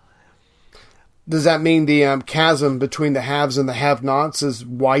 Does that mean the chasm between the haves and the have-nots has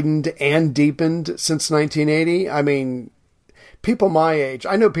widened and deepened since 1980? People my age,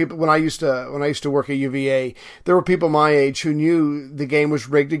 I know people when I used to work at UVA, there were people my age who knew the game was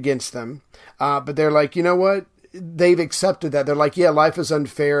rigged against them, but they're like, you know what? they've accepted that. They're like, yeah, life is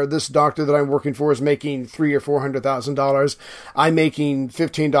unfair. This doctor that I'm working for is making $300,000 or $400,000. I'm making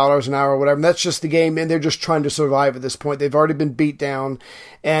 $15 an hour or whatever. And that's just the game. And they're just trying to survive at this point. They've already been beat down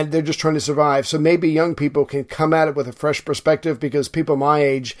and they're just trying to survive. So maybe young people can come at it with a fresh perspective, because people my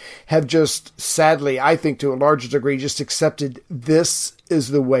age have just, sadly, I think to a larger degree, just accepted this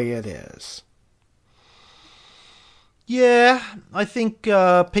is the way it is. Yeah, I think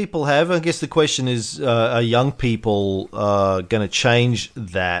people have. I guess the question is, are young people going to change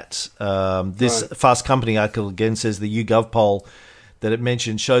that? This Right. Fast Company article again says the YouGov poll that it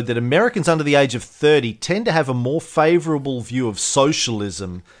mentioned showed that Americans under the age of 30 tend to have a more favourable view of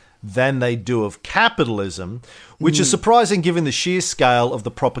socialism than they do of capitalism, which is surprising given the sheer scale of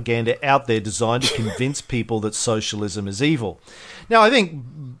the propaganda out there designed to convince people that socialism is evil. Now, I think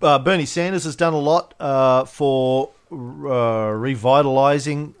Bernie Sanders has done a lot for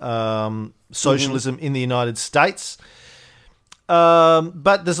revitalizing socialism in the United States.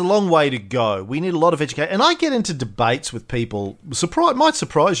 But there's a long way to go. We need a lot of education. And I get into debates with people. Might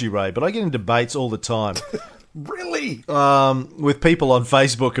surprise you, Ray, but I get in debates all the time. Really? With people on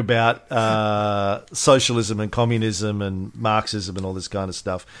Facebook about socialism and communism and Marxism and all this kind of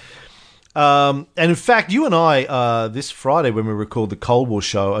stuff. And in fact, you and I, this Friday when we record the Cold War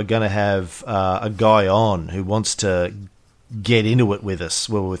show, are going to have a guy on who wants to get into it with us,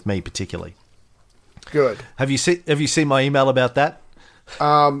 well, with me particularly. Good. Have you seen my email about that?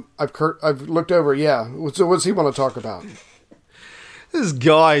 I've looked over. Yeah. So what's he want to talk about? This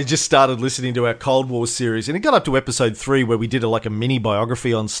guy just started listening to our Cold War series, and he got up to episode 3 where we did a mini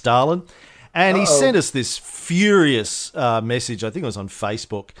biography on Stalin, and he sent us this furious message. I think it was on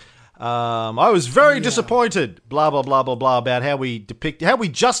Facebook. I was very disappointed, blah, blah, blah, blah, blah, about how we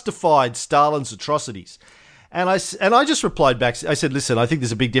justified Stalin's atrocities. And I just replied back. I said, listen, I think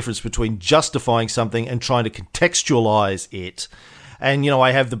there's a big difference between justifying something and trying to contextualize it. And,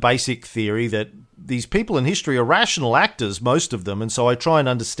 I have the basic theory that these people in history are rational actors, most of them. And so I try and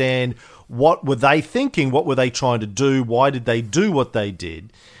understand, what were they thinking? What were they trying to do? Why did they do what they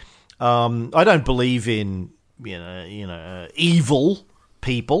did? I don't believe in, evil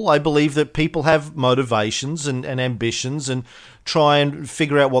people. I believe that people have motivations and ambitions, and try and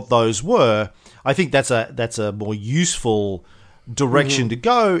figure out what those were. I think that's a more useful direction to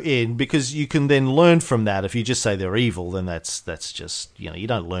go in, because you can then learn from that. If you just say they're evil, then that's just, you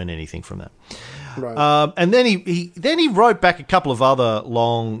don't learn anything from that. Right. And then he wrote back a couple of other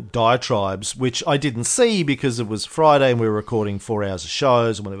long diatribes, which I didn't see because it was Friday and we were recording 4 hours of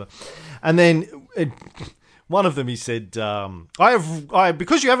shows and whatever. And then one of them, he said,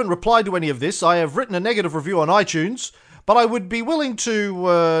 because you haven't replied to any of this, I have written a negative review on iTunes, but I would be willing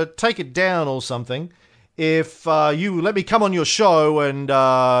to take it down or something if you let me come on your show and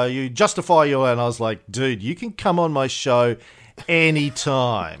you justify your... And I was like, dude, you can come on my show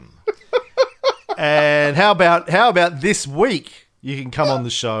anytime. And how about this week you can come on the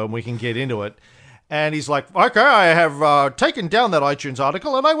show and we can get into it. And he's like, okay, I have taken down that iTunes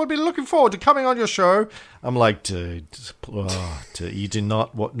article and I would be looking forward to coming on your show. I'm like, dude, you do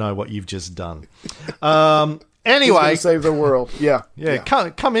not know what you've just done. Anyway, save the world. Yeah.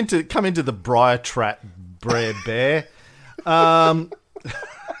 Come into the Briar Trap, Bear.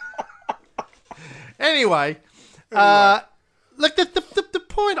 Anyway, look, the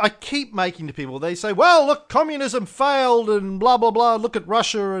point I keep making to people, they say, well, look, communism failed and blah, blah, blah. Look at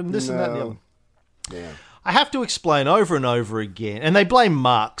Russia and this and that and the other. Yeah. I have to explain over and over again, and they blame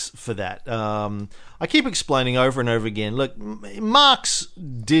Marx for that. I keep explaining over and over again, look, Marx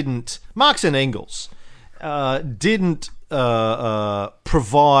and Engels didn't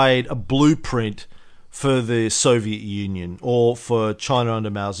provide a blueprint for the Soviet Union or for China under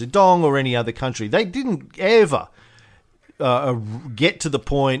Mao Zedong or any other country. They didn't ever get to the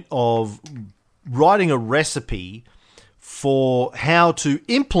point of writing a recipe for how to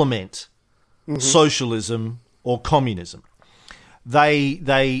implement socialism or communism.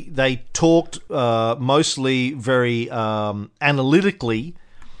 They talked mostly very analytically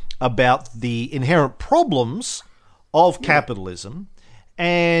about the inherent problems of capitalism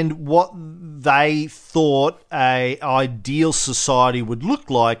and what they thought a ideal society would look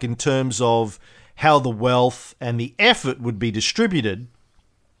like in terms of how the wealth and the effort would be distributed.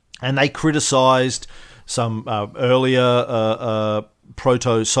 And they criticised some earlier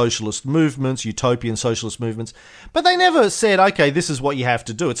proto-socialist movements, utopian socialist movements, but they never said, okay, this is what you have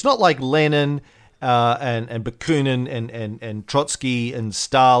to do. It's not like Lenin and Bakunin and Trotsky and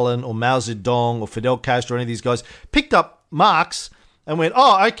Stalin or Mao Zedong or Fidel Castro or any of these guys picked up Marx and went,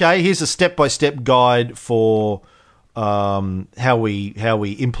 oh, okay, here's a step-by-step guide for how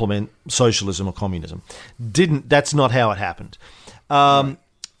we implement socialism or communism. That's not how it happened.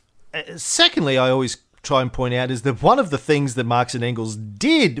 Secondly, I always try and point out is that one of the things that Marx and Engels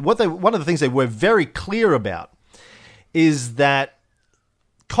did, one of the things they were very clear about, is that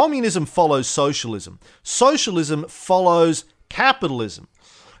communism follows socialism. Socialism follows capitalism.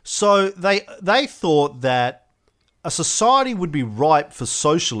 So they thought that a society would be ripe for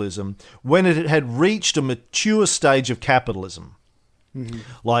socialism when it had reached a mature stage of capitalism,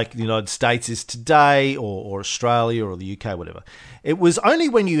 like the United States is today, or Australia, or the UK, whatever. It was only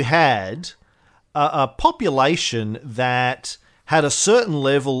when you had a population that had a certain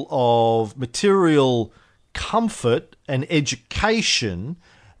level of material comfort and education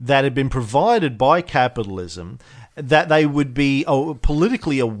that had been provided by capitalism that they would be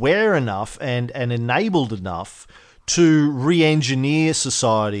politically aware enough and enabled enough to re-engineer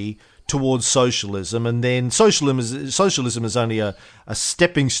society towards socialism. And then socialism is only a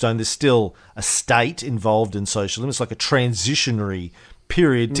stepping stone. There's still a state involved in socialism. It's like a transitionary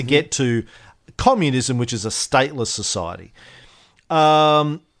period to get to communism, which is a stateless society.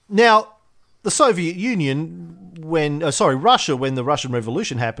 Now, the Soviet Union, Russia, when the Russian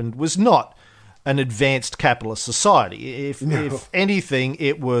Revolution happened, was not an advanced capitalist society. If anything,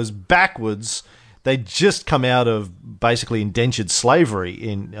 it was backwards. They'd just come out of basically indentured slavery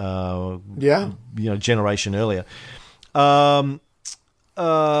in generation earlier. The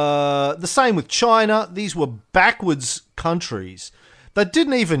same with China. These were backwards countries that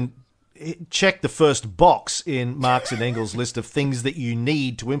didn't even check the first box in Marx and Engels' list of things that you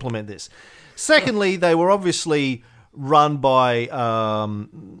need to implement this. Secondly, they were obviously run by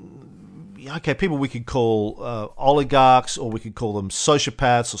people we could call oligarchs, or we could call them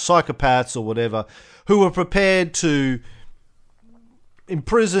sociopaths or psychopaths or whatever, who were prepared to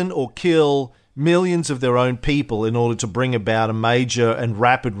imprison or kill millions of their own people in order to bring about a major and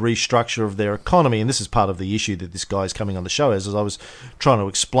rapid restructure of their economy. And this is part of the issue that this guy is coming on the show as I was trying to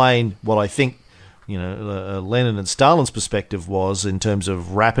explain what I think Lenin and Stalin's perspective was in terms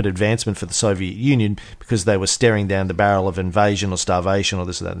of rapid advancement for the Soviet Union, because they were staring down the barrel of invasion or starvation or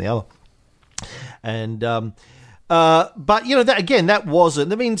this or that and the other. And but that wasn't.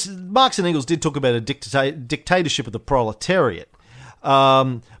 That means Marx and Engels did talk about a dictatorship of the proletariat,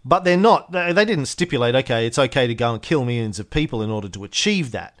 but they're not. They didn't stipulate, okay, it's okay to go and kill millions of people in order to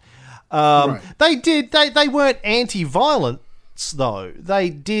achieve that. Right. They did. They weren't anti-violence though. They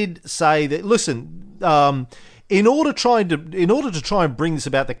did say that, listen, in order to try and bring this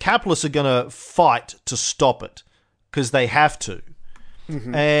about, the capitalists are going to fight to stop it because they have to.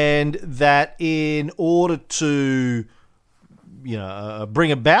 And that in order to,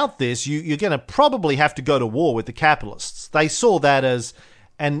 bring about this, you're going to probably have to go to war with the capitalists. They saw that as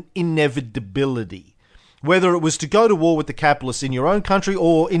an inevitability, whether it was to go to war with the capitalists in your own country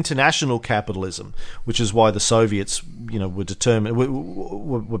or international capitalism, which is why the Soviets, were determined,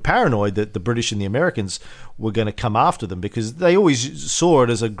 were paranoid that the British and the Americans were going to come after them, because they always saw it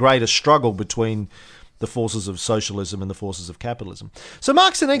as a greater struggle between the forces of socialism and the forces of capitalism. So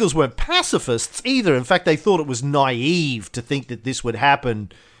Marx and Engels weren't pacifists either. In fact, they thought it was naive to think that this would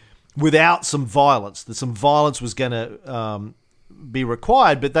happen without some violence, that some violence was going to be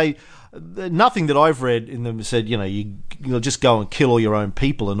required. But nothing that I've read in them said, you'll just go and kill all your own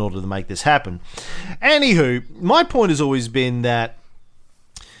people in order to make this happen. Anywho, my point has always been that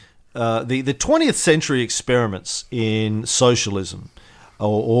the 20th century experiments in socialism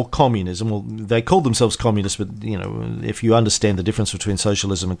or communism, well, they called themselves communists, but if you understand the difference between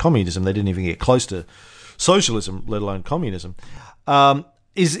socialism and communism, they didn't even get close to socialism, let alone communism.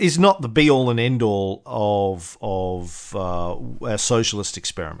 Is not the be all and end all of our socialist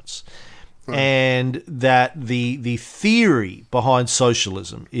experiments, and that the theory behind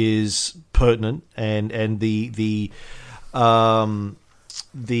socialism is pertinent, and the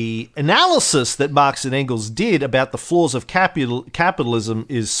analysis that Marx and Engels did about the flaws of capitalism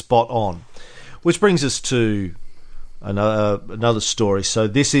is spot on. Which brings us to another story. So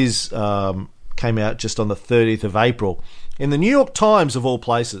this came out just on the 30th of April in the New York Times, of all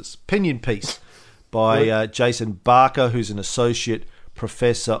places. Opinion piece by Jason Barker, who's an associate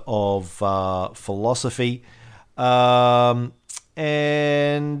professor of philosophy. And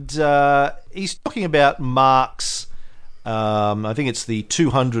he's talking about Marx. I think it's the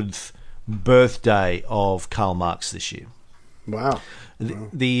 200th birthday of Karl Marx this year. Wow.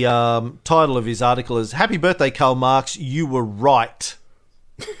 The title of his article is "Happy Birthday, Karl Marx, You Were Right."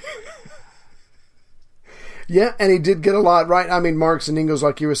 Yeah, and he did get a lot right. I mean, Marx and Engels,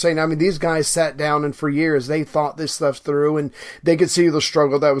 like you were saying, I mean, these guys sat down and for years they thought this stuff through, and they could see the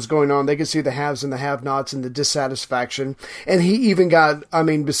struggle that was going on. They could see the haves and the have-nots and the dissatisfaction. And he even got, I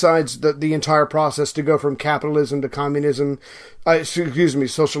mean, besides the entire process to go from capitalism to communism,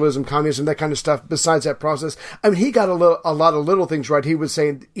 socialism, communism, that kind of stuff, besides that process, I mean, he got a lot of little things right. He was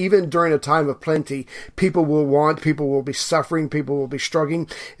saying, even during a time of plenty, people will want, people will be suffering, people will be struggling.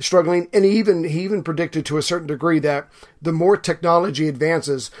 And he even predicted to a certain degree that the more technology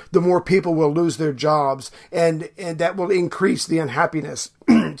advances, the more people will lose their jobs, and that will increase the unhappiness,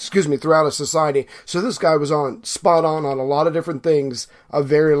 throughout a society. So this guy was spot on a lot of different things a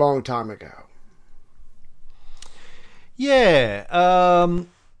very long time ago. Yeah.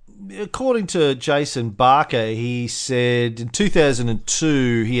 According to Jason Barker, he said in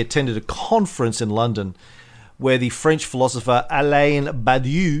 2002 he attended a conference in London where the French philosopher Alain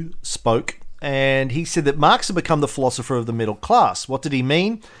Badiou spoke, and he said that Marx had become the philosopher of the middle class. What did he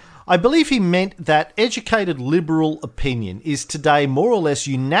mean? I believe he meant that educated liberal opinion is today more or less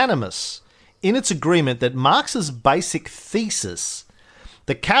unanimous in its agreement that Marx's basic thesis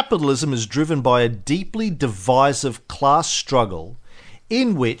that capitalism is driven by a deeply divisive class struggle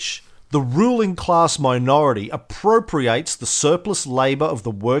in which the ruling class minority appropriates the surplus labour of the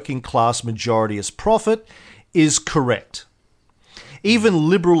working class majority as profit is correct. Even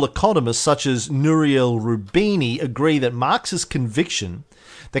liberal economists such as Nouriel Roubini agree that Marx's conviction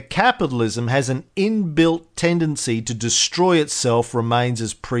that capitalism has an inbuilt tendency to destroy itself remains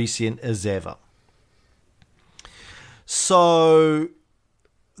as prescient as ever. So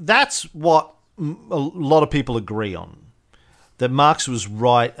that's what a lot of people agree on, that Marx was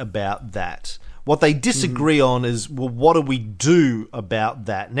right about that. What they disagree on is, well, what do we do about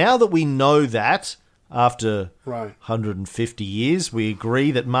that? Now that we know that, after 150 years, we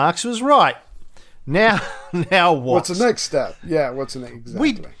agree that Marx was right. Now what? What's the next step? Yeah, what's the next?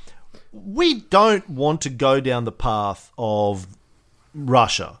 Exactly. We don't want to go down the path of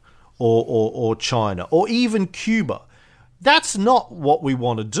Russia or China or even Cuba. That's not what we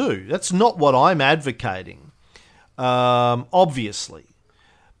want to do. That's not what I'm advocating, obviously.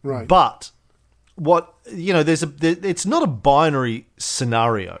 Right. But it's not a binary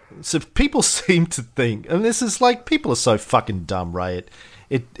scenario. So people seem to think, and this is like, people are so fucking dumb, Ray.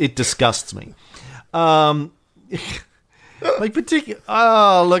 It disgusts me. Like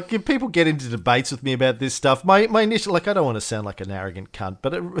look, if people get into debates with me about this stuff, my initial, I don't want to sound like an arrogant cunt,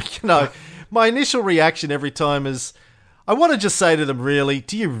 but my initial reaction every time is, I want to just say to them, really,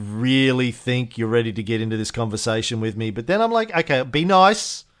 do you really think you're ready to get into this conversation with me? But then I'm like, okay, be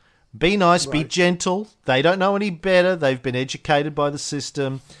nice, right. Be gentle. They don't know any better. They've been educated by the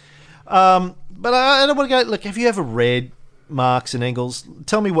system. But I don't want to go, look, have you ever read Marx and Engels?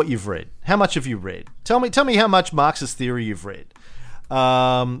 Tell me what you've read. How much have you read? Tell me how much Marxist theory you've read.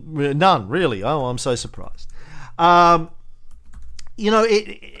 None, really. Oh, I'm so surprised. There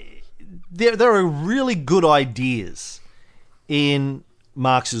are really good ideas in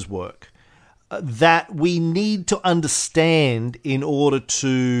Marx's work that we need to understand in order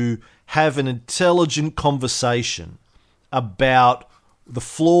to have an intelligent conversation about the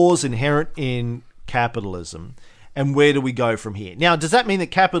flaws inherent in capitalism and where do we go from here. Now, does that mean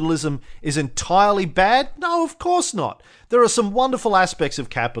that capitalism is entirely bad? No, of course not. There are some wonderful aspects of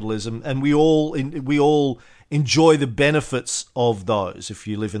capitalism, and we all enjoy the benefits of those if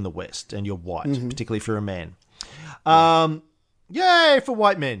you live in the West and you're white, particularly if you're a man. Yay for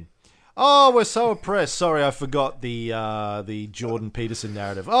white men. Oh, we're so oppressed. Sorry, I forgot the Jordan Peterson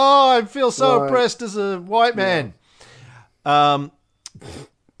narrative. Oh, I feel so oppressed as a white man. Yeah.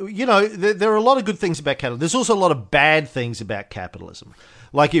 There are a lot of good things about capitalism. There's also a lot of bad things about capitalism.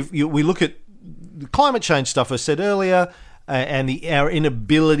 Like if we look at the climate change stuff I said earlier, and our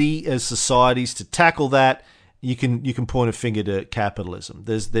inability as societies to tackle that, you can point a finger to capitalism.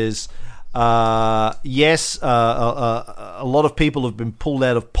 There's a lot of people have been pulled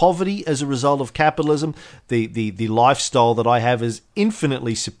out of poverty as a result of capitalism. The lifestyle that I have is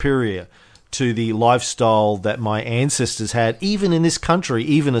infinitely superior to the lifestyle that my ancestors had, even in this country,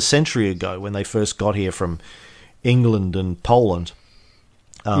 even a century ago when they first got here from England and Poland.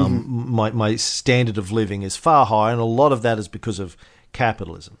 My standard of living is far higher, and a lot of that is because of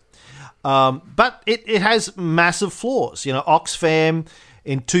capitalism. But it has massive flaws. Oxfam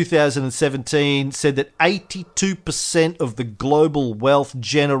in 2017 said that 82% of the global wealth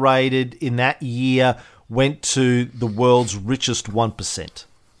generated in that year went to the world's richest 1%.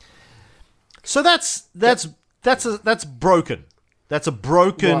 So that's broken. That's a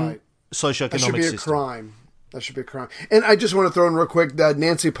broken socioeconomic system. That should be a crime. That should be a crime. And I just want to throw in real quick that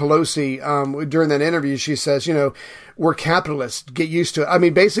Nancy Pelosi, during that interview, she says, we're capitalists. Get used to it. I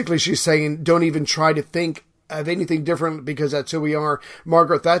mean, basically, she's saying don't even try to think of anything different because that's who we are.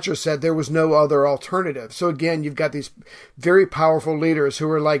 Margaret Thatcher said there was no other alternative. So again, you've got these very powerful leaders who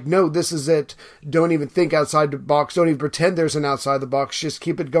are like, no, this is it. Don't even think outside the box. Don't even pretend there's an outside the box. Just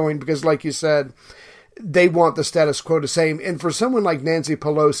keep it going because, like you said, they want the status quo the same. And for someone like Nancy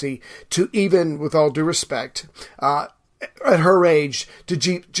Pelosi to, even with all due respect, at her age, to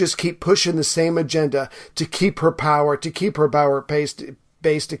just keep pushing the same agenda, to keep her power,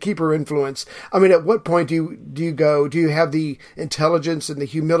 base, to keep her influence. I mean, at what point do you go? Do you have the intelligence and the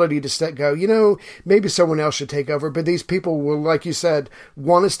humility to go, maybe someone else should take over? But these people will, like you said,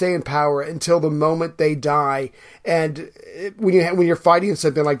 want to stay in power until the moment they die. And when you're fighting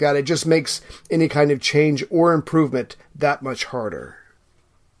something like that, it just makes any kind of change or improvement that much harder.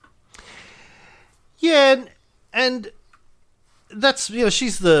 Yeah, and that's,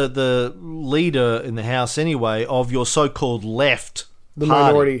 she's the leader in the House anyway of your so-called left the party.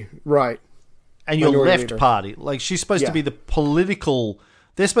 Minority, right. And your minority left leader. party. Like, she's supposed to be they're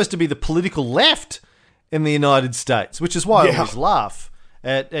supposed to be the political left in the United States, which is why I always laugh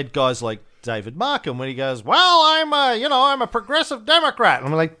at guys like David Markham when he goes, well, I'm a progressive Democrat. And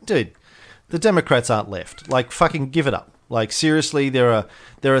I'm like, dude, the Democrats aren't left. Like, fucking give it up. Like, seriously, they're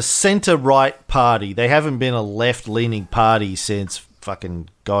a center-right party. They haven't been a left-leaning party since fucking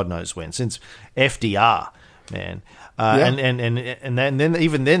God knows when, since FDR, man. And then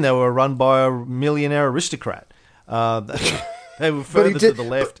even then they were run by a millionaire aristocrat. They were further to the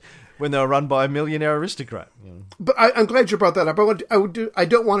left when they were run by a millionaire aristocrat. But I'm glad you brought that up. I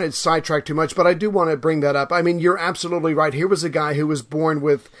don't want to sidetrack too much, but I do want to bring that up. I mean, you're absolutely right. Here was a guy who was born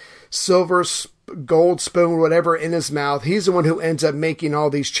with silver, gold spoon, whatever, in his mouth. He's the one who ends up making all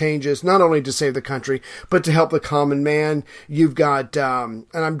these changes, not only to save the country, but to help the common man. You've got, and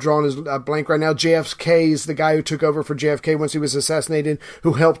I'm drawing his blank right now, JFK is the guy who took over for JFK once he was assassinated,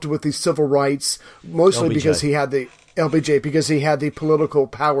 who helped with the civil rights, mostly LBJ. because he had the LBJ, because he had the political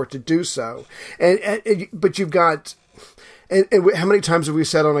power to do so. But you've got... And how many times have we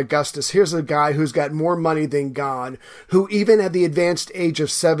said on Augustus, here's a guy who's got more money than God, who even at the advanced age of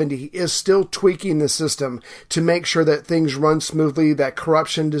 70 is still tweaking the system to make sure that things run smoothly, that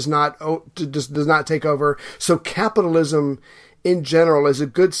corruption does not take over. So capitalism in general is a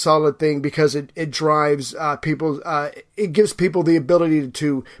good, solid thing because it drives people. It gives people the ability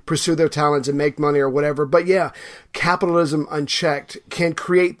to pursue their talents and make money or whatever. But yeah, capitalism unchecked can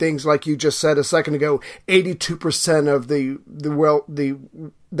create things like you just said a second ago. 82% of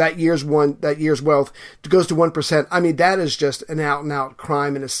that year's wealth goes to 1%. I mean, that is just an out and out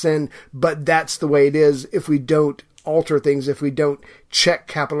crime and a sin. But that's the way it is. If we don't alter things, if we don't check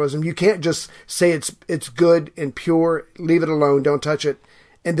capitalism, you can't just say it's good and pure, leave it alone, don't touch it,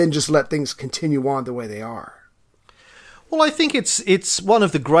 and then just let things continue on the way they are. Well, I think it's one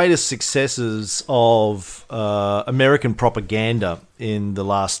of the greatest successes of American propaganda in the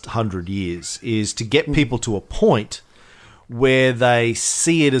last 100 years is to get people to a point where they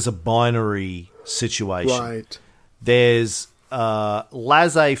see it as a binary situation. Right. There's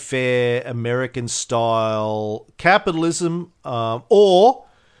laissez-faire American-style capitalism, or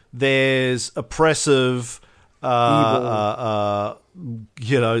there's oppressive,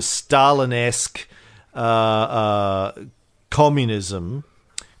 Stalin-esque communism,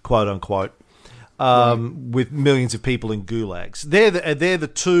 quote unquote, with millions of people in gulags. They're the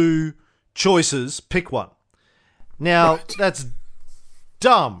two choices. Pick one. Now that's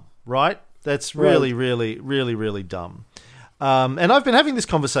dumb, right? That's really, really, really, really dumb. And I've been having this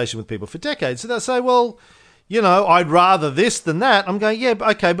conversation with people for decades. So they'll say, well, I'd rather this than that. I'm going, yeah,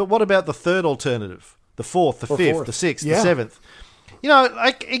 okay, but what about the third alternative? The fourth, the fifth, the sixth, the seventh?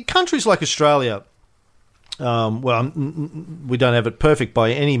 Like in countries like Australia, we don't have it perfect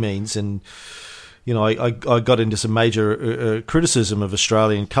by any means. And, I got into some major criticism of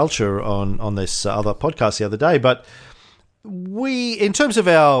Australian culture on this other podcast the other day. But in terms of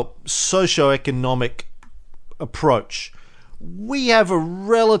our socio-economic approach, we have a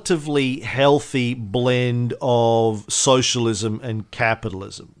relatively healthy blend of socialism and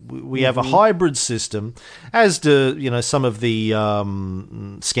capitalism. We have a hybrid system, as do some of the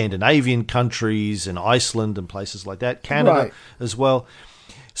Scandinavian countries and Iceland and places like that, Canada as well.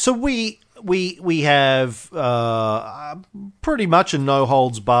 So we have pretty much a no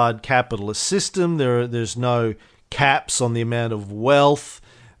holds barred capitalist system. There's no caps on the amount of wealth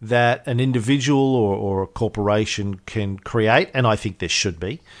that an individual or a corporation can create, and I think there should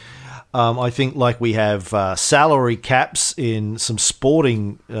be. I think like we have salary caps in some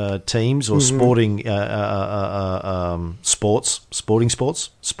sporting teams or sporting sports.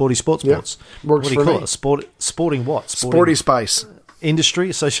 Yeah. Works What do you for call me. it? Sporting what? Sporty Spice. Industry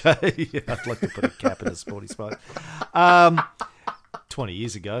association. Yeah, I'd like to put a cap in a sporty spice. 20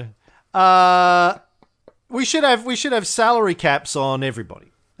 years ago. We should have salary caps on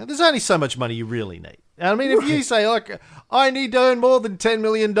everybody. Now, there's only so much money you really need. I mean, if you say, like, I need to earn more than $10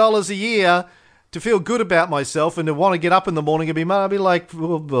 million a year to feel good about myself and to want to get up in the morning and be mad, I'd be like,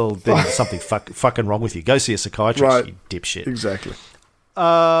 well then there's something fucking wrong with you. Go see a psychiatrist, Right. you dipshit. Exactly.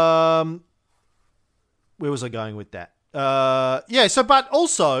 Where was I going with that? But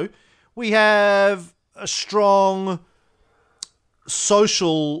also we have a strong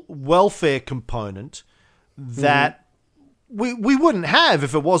social welfare component that we wouldn't have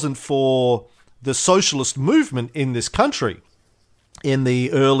if it wasn't for the socialist movement in this country in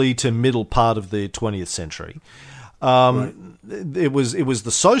the early to middle part of the 20th century. It was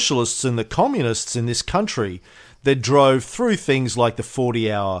the socialists and the communists in this country that drove through things like the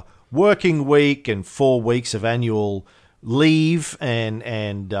 40-hour working week and 4 weeks of annual leave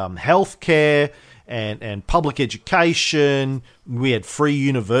and health care and public education. We had free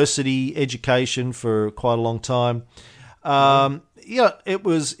university education for quite a long time. It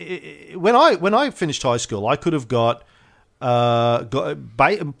was when I finished high school, I could have got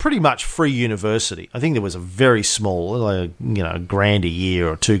pretty much free university. I think there was a very small, $1,000 a year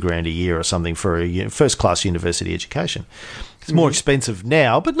or $2,000 a year or something for a first class university education. It's more expensive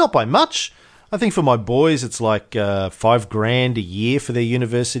now, but not by much. I think for my boys, it's like $5,000 a year for their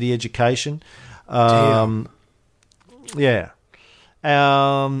university education. Damn. Yeah.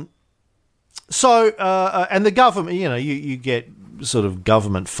 And the government, you get sort of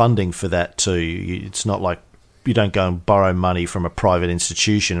government funding for that too. It's not like you don't go and borrow money from a private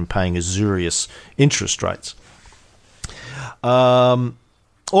institution and paying usurious interest rates.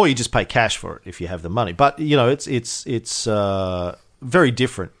 Or you just pay cash for it if you have the money. But it's very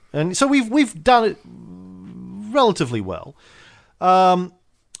different, and so we've done it relatively well.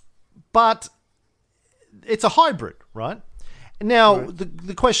 But it's a hybrid, right? Now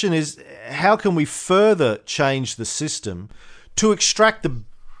the question is, how can we further change the system to extract the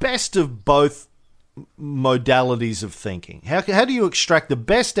best of both modalities of thinking? How do you extract the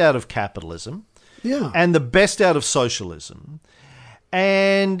best out of capitalism and the best out of socialism?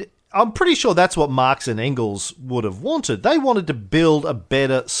 And I'm pretty sure that's what Marx and Engels would have wanted. They wanted to build a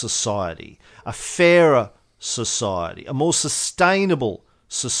better society, a fairer society, a more sustainable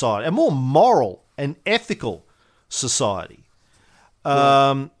society, a more moral and ethical society.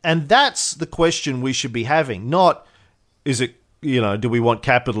 And that's the question we should be having. Not, is it, do we want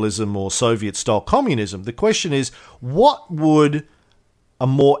capitalism or Soviet-style communism? The question is, what would a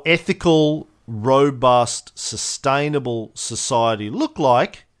more ethical, robust, sustainable society look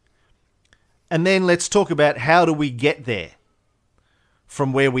like? And then let's talk about how do we get there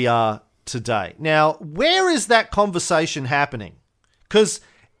from where we are today. Now, where is that conversation happening? Because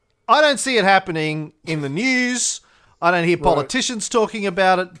I don't see it happening in the news. I don't hear politicians talking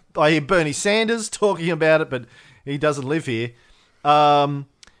about it. I hear Bernie Sanders talking about it, but he doesn't live here. But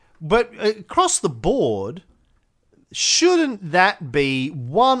across the board, shouldn't that be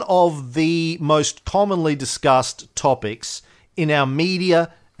one of the most commonly discussed topics in our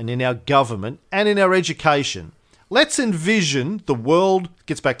media and in our government and in our education? Let's envision the world,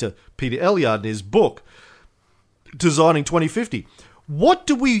 gets back to Peter Elliott in his book, Designing 2050. What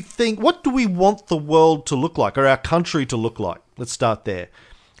do we think, what do we want the world to look like, or our country to look like? Let's start there.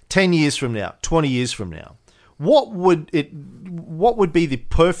 10 years from now, 20 years from now. What would be the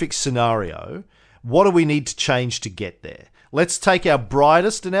perfect scenario? What do we need to change to get there? Let's take our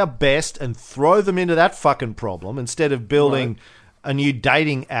brightest and our best and throw them into that fucking problem instead of building a new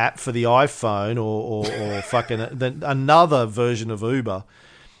dating app for the iPhone or fucking another version of Uber.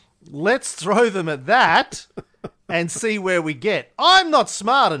 Let's throw them at that and see where we get. I'm not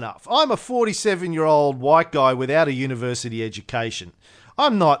smart enough. I'm a 47-year-old white guy without a university education.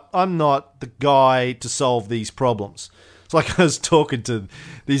 I'm not the guy to solve these problems. It's like I was talking to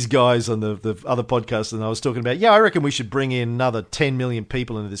these guys on the other podcast, and I was talking about, I reckon we should bring in another 10 million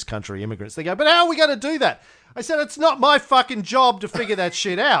people into this country, immigrants. They go, but how are we going to do that? I said, it's not my fucking job to figure that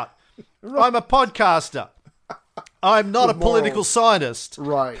shit out. I'm a podcaster. I'm not a political scientist.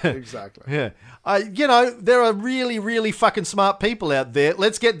 Right, exactly. Yeah. There are really, really fucking smart people out there.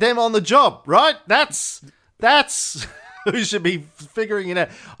 Let's get them on the job, right? That's who should be figuring it out.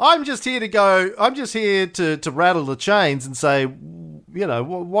 I'm just here to rattle the chains and say,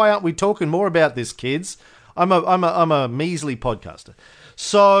 why aren't we talking more about this, kids? I'm a measly podcaster.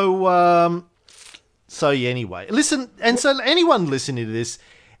 So yeah, anyway, listen, and so anyone listening to this,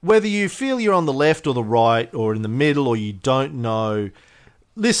 whether you feel you're on the left or the right or in the middle or you don't know,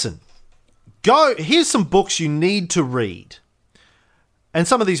 listen, here's some books you need to read. And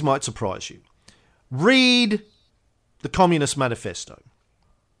some of these might surprise you. Read the Communist Manifesto.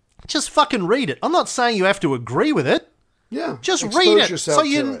 Just fucking read it. I'm not saying you have to agree with it. Yeah. Just read it.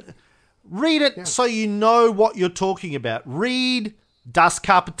 Read it Yeah. so you know what you're talking about. Read Das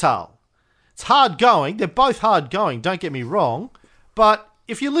Kapital. It's hard going. They're both hard going. Don't get me wrong. But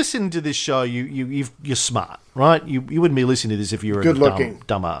if you listen to this show, you're smart, right? You wouldn't be listening to this if you were Good a looking.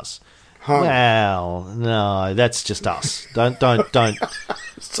 dumbass. Huh. Well, no, that's just us. Don't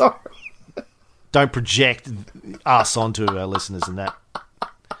Sorry. don't project us onto our listeners and that.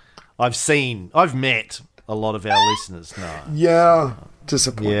 I've met a lot of our listeners. No. Yeah.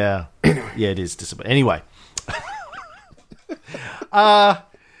 Disappointing. Yeah. Yeah, it is disappointing. Anyway.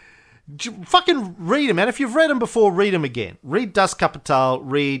 Fucking read them, man. If you've read them before, read them again. Read Das Kapital,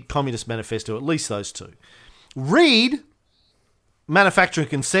 read Communist Manifesto, at least those two. Read Manufacturing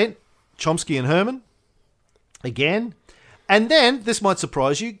Consent, Chomsky and Herman, again. And then, this might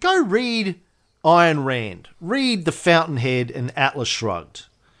surprise you, go read Ayn Rand. Read The Fountainhead and Atlas Shrugged,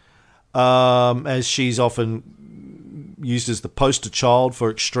 as she's often used as the poster child for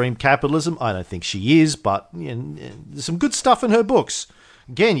extreme capitalism. I don't think she is, but there's some good stuff in her books.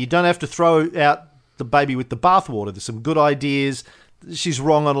 Again, you don't have to throw out the baby with the bathwater. There's some good ideas. She's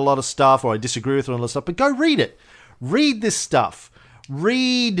wrong on a lot of stuff, or I disagree with her on a lot of stuff, but go read it. Read this stuff.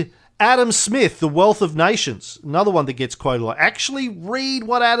 Read Adam Smith, The Wealth of Nations, another one that gets quoted a lot. Actually read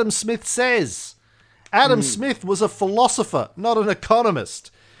what Adam Smith says. Adam Smith was a philosopher, not an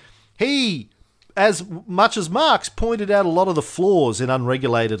economist. He, as much as Marx, pointed out a lot of the flaws in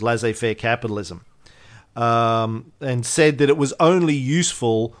unregulated laissez-faire capitalism. And said that it was only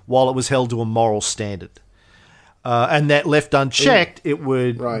useful while it was held to a moral standard. And that left unchecked, it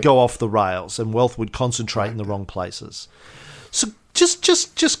would go off the rails and wealth would concentrate in the wrong places. So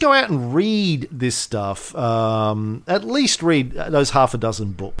just go out and read this stuff. At least read those half a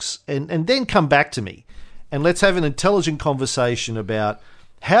dozen books and then come back to me and let's have an intelligent conversation about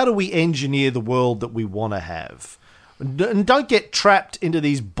how do we engineer the world that we want to have. And don't get trapped into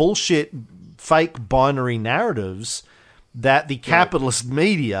these bullshit fake binary narratives that the capitalist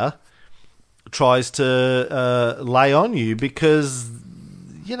media tries to lay on you because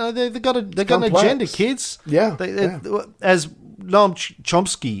they've got an agenda, kids. As Noam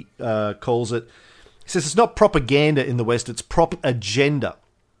Chomsky calls it, he says it's not propaganda in the West; it's prop agenda.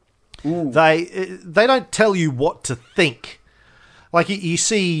 They don't tell you what to think. Like you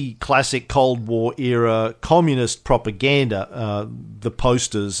see classic Cold War era communist propaganda, the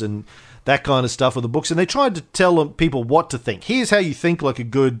posters and that kind of stuff with the books, and they tried to tell people what to think. Here's how you think like a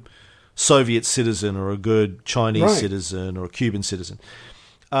good Soviet citizen or a good Chinese citizen or a Cuban citizen.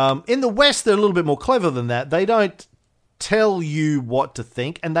 In the West, they're a little bit more clever than that. They don't tell you what to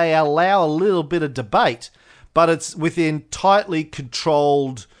think, and they allow a little bit of debate, but it's within tightly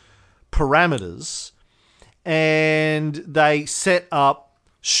controlled parameters, and they set up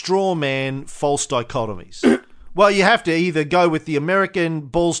straw man false dichotomies. Well, you have to either go with the American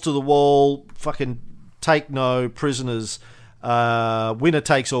balls to the wall, fucking take no prisoners, winner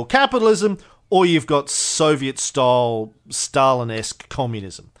takes all capitalism, or you've got Soviet-style, Stalin-esque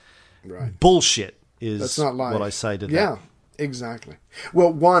communism. Right. Bullshit is That's not life. What I say to that. Yeah, exactly.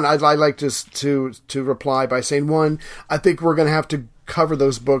 Well, one, I'd like to reply by saying, one, I think we're going to have to cover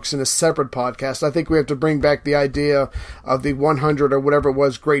those books in a separate podcast. I think we have to bring back the idea of the 100 or whatever it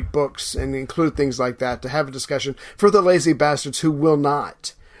was great books and include things like that to have a discussion for the lazy bastards who will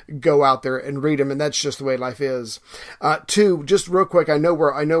not go out there and read them, and that's just the way life is. Two, just real quick, I know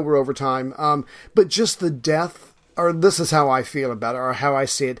we're over time, but just the death, or this is how I feel about it, or how I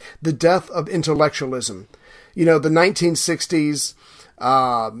see it, the death of intellectualism. The 1960s,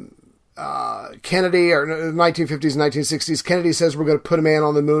 Kennedy, or 1950s, 1960s, Kennedy says we're going to put a man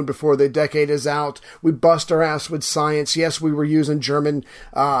on the moon before the decade is out. We bust our ass with science. Yes, we were using German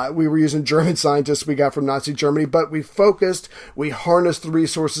scientists we got from Nazi Germany, but we focused, we harnessed the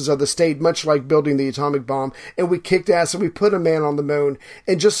resources of the state, much like building the atomic bomb, and we kicked ass and we put a man on the moon.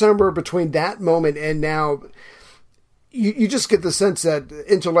 And just somewhere between that moment and now, you just get the sense that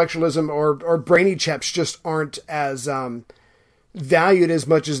intellectualism or brainy chaps just aren't as valued as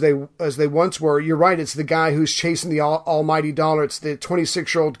much as they once were. You're right. It's the guy who's chasing the almighty dollar. It's the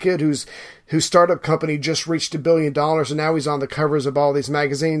 26-year-old kid whose startup company just reached $1 billion, and now he's on the covers of all these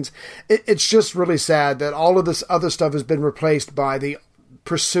magazines. It's just really sad that all of this other stuff has been replaced by the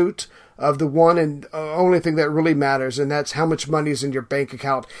pursuit of the one and only thing that really matters, and that's how much money is in your bank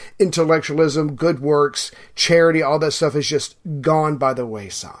account. Intellectualism, good works, charity, all that stuff is just gone by the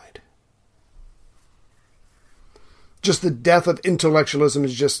wayside. Just the death of intellectualism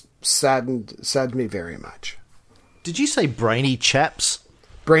has just saddened me very much. Did you say brainy chaps?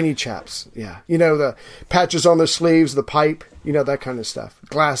 Brainy chaps, yeah. You know, the patches on their sleeves, the pipe, you know, that kind of stuff.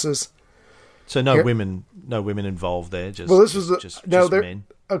 Glasses. So no women involved there. Just well, this was just men.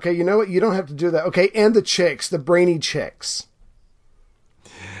 Okay, you know what? You don't have to do that. Okay, and the chicks, the brainy chicks.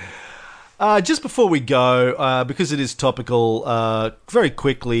 Just before we go, because it is topical, very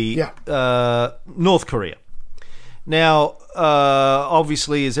quickly, North Korea. Now,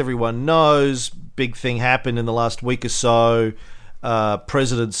 obviously, as everyone knows, big thing happened in the last week or so.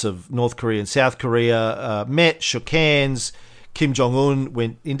 Presidents of North Korea and South Korea met, shook hands. Kim Jong-un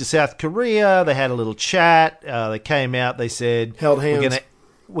went into South Korea. They had a little chat. They came out. They said, held hands.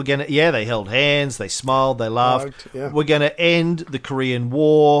 They held hands. They smiled. They laughed. Yeah. We're going to end the Korean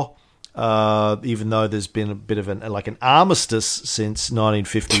War, even though there's been a bit of an armistice since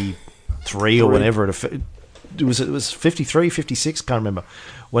 1953 or whenever it was 53, 56, can't remember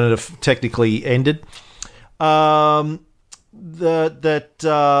when it technically ended. That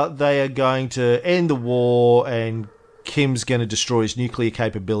they are going to end the war and Kim's going to destroy his nuclear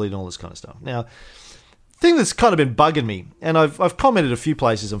capability and all this kind of stuff. Now, the thing that's kind of been bugging me, and I've commented a few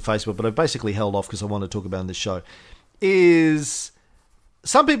places on Facebook, but I've basically held off because I want to talk about it on this show, is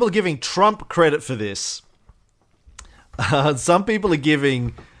some people are giving Trump credit for this. Some people are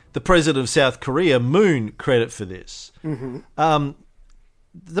giving the president of South Korea, Moon, credit for this. Mm-hmm.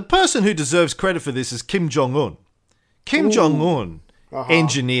 The person who deserves credit for this is Kim Jong-un. Kim Jong-un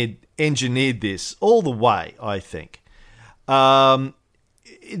engineered this all the way, I think.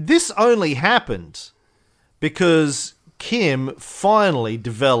 This only happened because Kim finally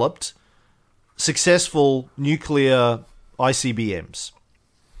developed successful nuclear ICBMs.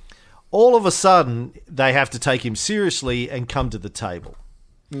 All of a sudden, they have to take him seriously and come to the table.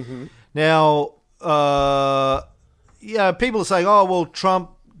 Mm-hmm. Now, people are saying, oh, well,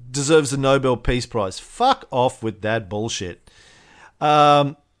 Trump deserves the Nobel Peace Prize. Fuck off with that bullshit.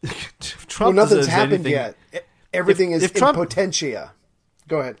 Trump nothing's happened yet. Everything is in potentia.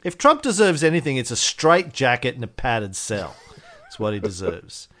 Go ahead. If Trump deserves anything, it's a straight jacket and a padded cell. That's what he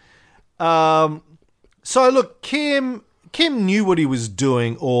deserves. So, look, Kim knew what he was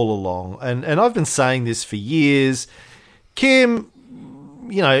doing all along, and I've been saying this for years. Kim,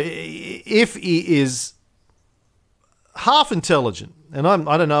 you know, if he is half intelligent, and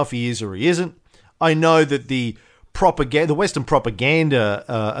I don't know if he is or he isn't, I know that the Western propaganda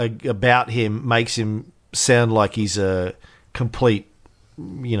about him makes him sound like he's a complete,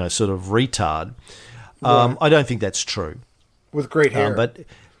 you know, sort of retard. Right. I don't think that's true. With great hair,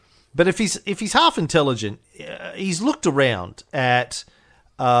 but if he's half intelligent, he's looked around at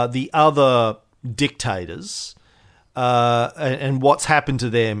the other dictators and what's happened to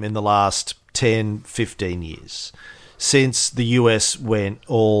them in the last 10, 15 years. Since the US went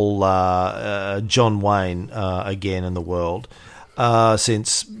all John Wayne again in the world,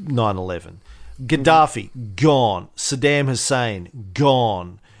 since 9/11. Gaddafi, gone. Saddam Hussein,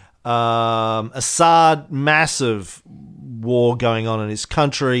 gone. Assad, massive war going on in his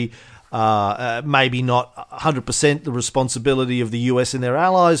country. Maybe not 100% the responsibility of the US and their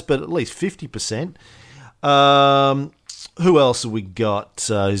allies, but at least 50%. Who else have we got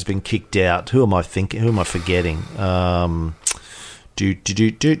who's been kicked out? Who am I forgetting? I don't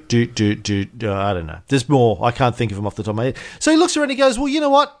know. There's more. I can't think of them off the top of my head. So he looks around and he goes, well, you know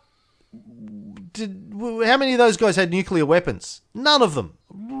what? How many of those guys had nuclear weapons? None of them.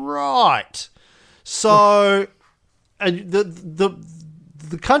 Right. So the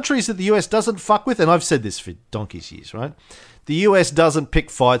countries that the US doesn't fuck with, and I've said this for donkey's years, right? The US doesn't pick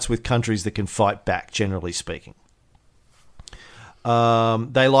fights with countries that can fight back, generally speaking.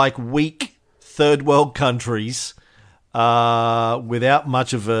 They like weak third world countries without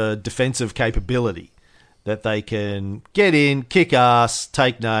much of a defensive capability that they can get in, kick ass,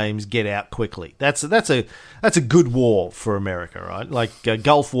 take names, get out quickly. That's a good war for America, right? Like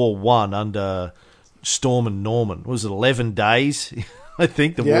Gulf War I under Storm and Norman. What was it, 11 days? I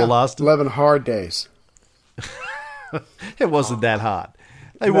think the war lasted. 11 hard days. It wasn't that hard.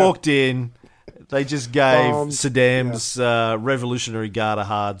 They walked in. They just gave Saddam's Revolutionary Guard a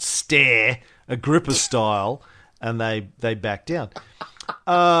hard stare, Agrippa style, and they backed down.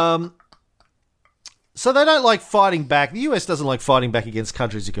 So they don't like fighting back. The US doesn't like fighting back against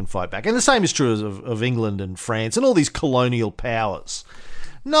countries that can fight back. And the same is true of England and France and all these colonial powers.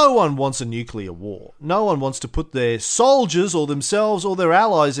 No one wants a nuclear war. No one wants to put their soldiers or themselves or their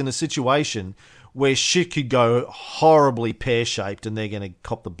allies in a situation where shit could go horribly pear-shaped and they're going to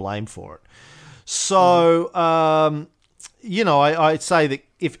cop the blame for it. So, I'd say that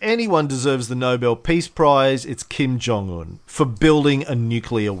if anyone deserves the Nobel Peace Prize, it's Kim Jong-un for building a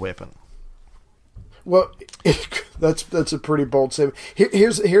nuclear weapon. Well, that's a pretty bold statement.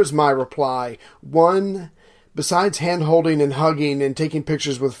 Here's my reply. One, besides hand-holding and hugging and taking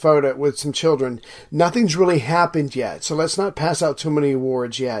pictures with some children, nothing's really happened yet. So let's not pass out too many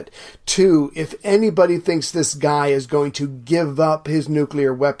awards yet. Two, if anybody thinks this guy is going to give up his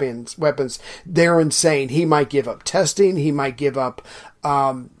nuclear weapons, they're insane. He might give up testing. He might give up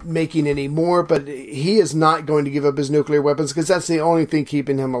making any more, but he is not going to give up his nuclear weapons because that's the only thing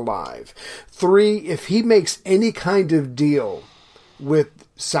keeping him alive. Three, if he makes any kind of deal with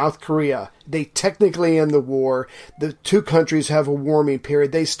South Korea, they technically end the war. The two countries have a warming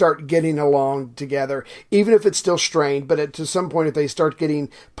period. They start getting along together, even if it's still strained. But to some point, if they start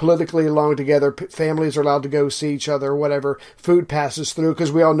getting politically along together, families are allowed to go see each other or whatever. Food passes through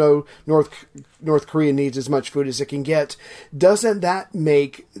because we all know North Korea needs as much food as it can get. Doesn't that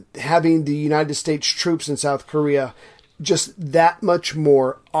make having the United States troops in South Korea just that much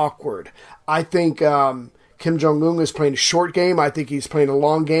more awkward? I think Kim Jong-un is playing a short game. I think he's playing a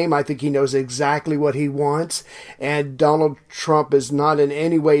long game. I think he knows exactly what he wants. And Donald Trump is not in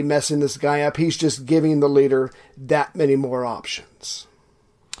any way messing this guy up. He's just giving the leader that many more options.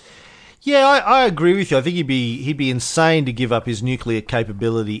 Yeah, I agree with you. I think he'd be insane to give up his nuclear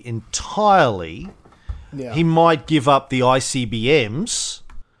capability entirely. Yeah. He might give up the ICBMs,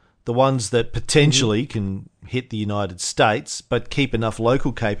 the ones that potentially can hit the United States, but keep enough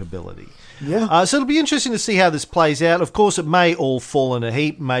local capability. Yeah. So it'll be interesting to see how this plays out. Of course, it may all fall in a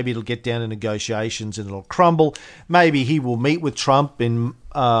heap. Maybe it'll get down to negotiations and it'll crumble. Maybe he will meet with Trump in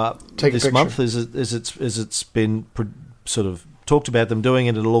this month, as it's been sort of talked about them doing,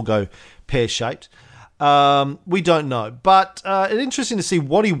 and it'll all go pear-shaped. We don't know. But it's interesting to see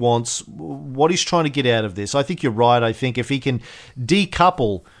what he wants, what he's trying to get out of this. I think you're right. I think if he can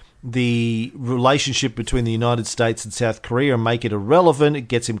decouple the relationship between the United States and South Korea and make it irrelevant, it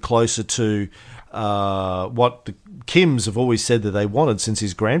gets him closer to what the Kims have always said that they wanted since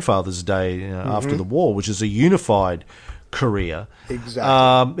his grandfather's day after the war, which is a unified Korea.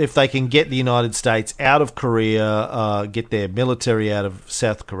 Exactly. If they can get the United States out of Korea, get their military out of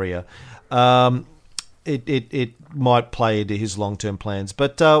South Korea, it might play into his long-term plans.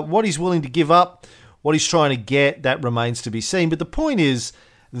 But what he's willing to give up, what he's trying to get, that remains to be seen. But the point is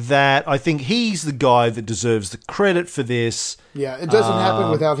that I think he's the guy that deserves the credit for this. Yeah, it doesn't happen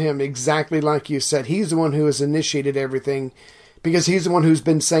without him, exactly like you said. He's the one who has initiated everything because he's the one who's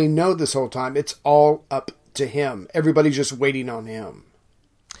been saying no this whole time. It's all up to him. Everybody's just waiting on him.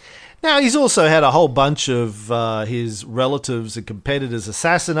 Now, he's also had a whole bunch of his relatives and competitors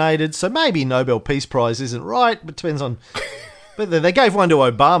assassinated, so maybe Nobel Peace Prize isn't right, but depends on... But they gave one to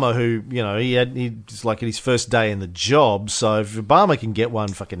Obama, who, he's like at his first day in the job. So if Obama can get one,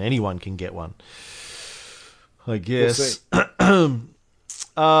 fucking anyone can get one, I guess. We'll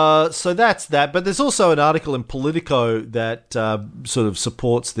so that's that. But there's also an article in Politico that sort of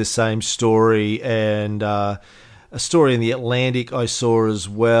supports this same story, and a story in The Atlantic I saw as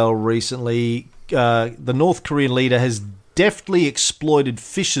well recently. The North Korean leader has deftly exploited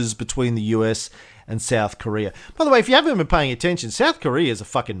fissures between the US and South Korea. By the way, if you haven't been paying attention, South Korea is a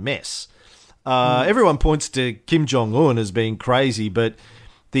fucking mess. Everyone points to Kim Jong-un as being crazy, but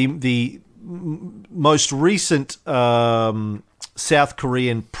the most recent South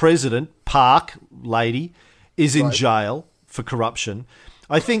Korean president, Park lady, is in jail for corruption.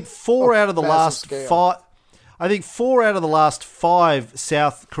 I think four out of the last five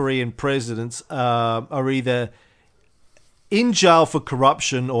South Korean presidents are either in jail for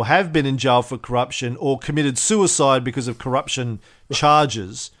corruption or have been in jail for corruption or committed suicide because of corruption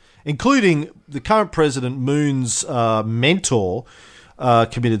charges, including the current President Moon's mentor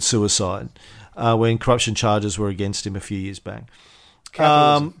committed suicide when corruption charges were against him a few years back.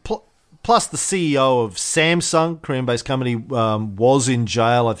 Plus the CEO of Samsung, Korean-based company, was in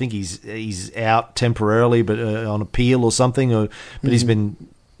jail. I think he's out temporarily, but on appeal or something. But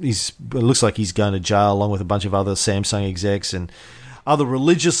it looks like he's going to jail along with a bunch of other Samsung execs and other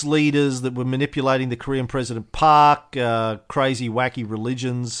religious leaders that were manipulating the Korean President Park, crazy, wacky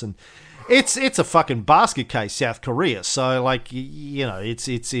religions, and it's a fucking basket case, South Korea. So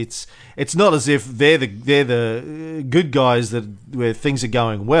it's not as if they're the good guys where things are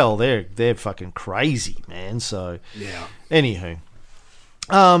going well. They're fucking crazy, man. So yeah. Anywho.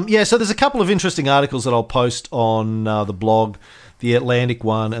 So there's a couple of interesting articles that I'll post on the blog, the Atlantic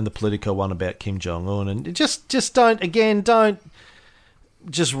one and the Politico one about Kim Jong-un. And just don't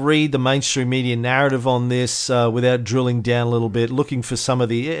just read the mainstream media narrative on this without drilling down a little bit, looking for some of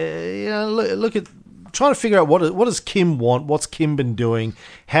the, trying to figure out what does Kim want, what's Kim been doing,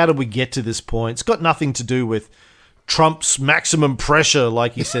 how did we get to this point. It's got nothing to do with Trump's maximum pressure,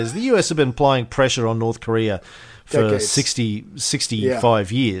 like he says. The US have been applying pressure on North Korea for Decades.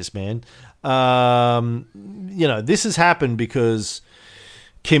 65 years, man. This has happened because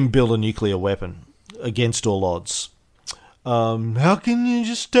Kim built a nuclear weapon against all odds. How can you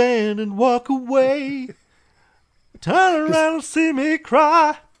just stand and walk away? Turn around and see me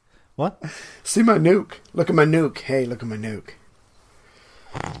cry. What? See my nuke. Look at my nuke. Hey, look at my nuke.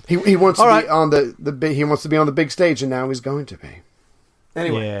 He wants to be on the big. He wants to be on the big stage, and now he's going to be.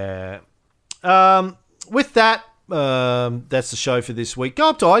 Anyway. Yeah. With that, that's the show for this week. Go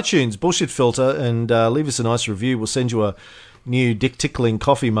up to iTunes, Bullshit Filter, and leave us a nice review. We'll send you a new Dick Tickling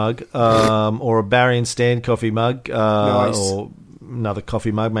coffee mug, or a Barry and Stan coffee mug, nice. or another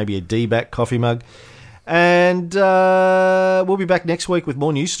coffee mug, maybe a D-back coffee mug. And we'll be back next week with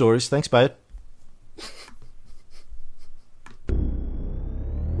more news stories. Thanks, babe.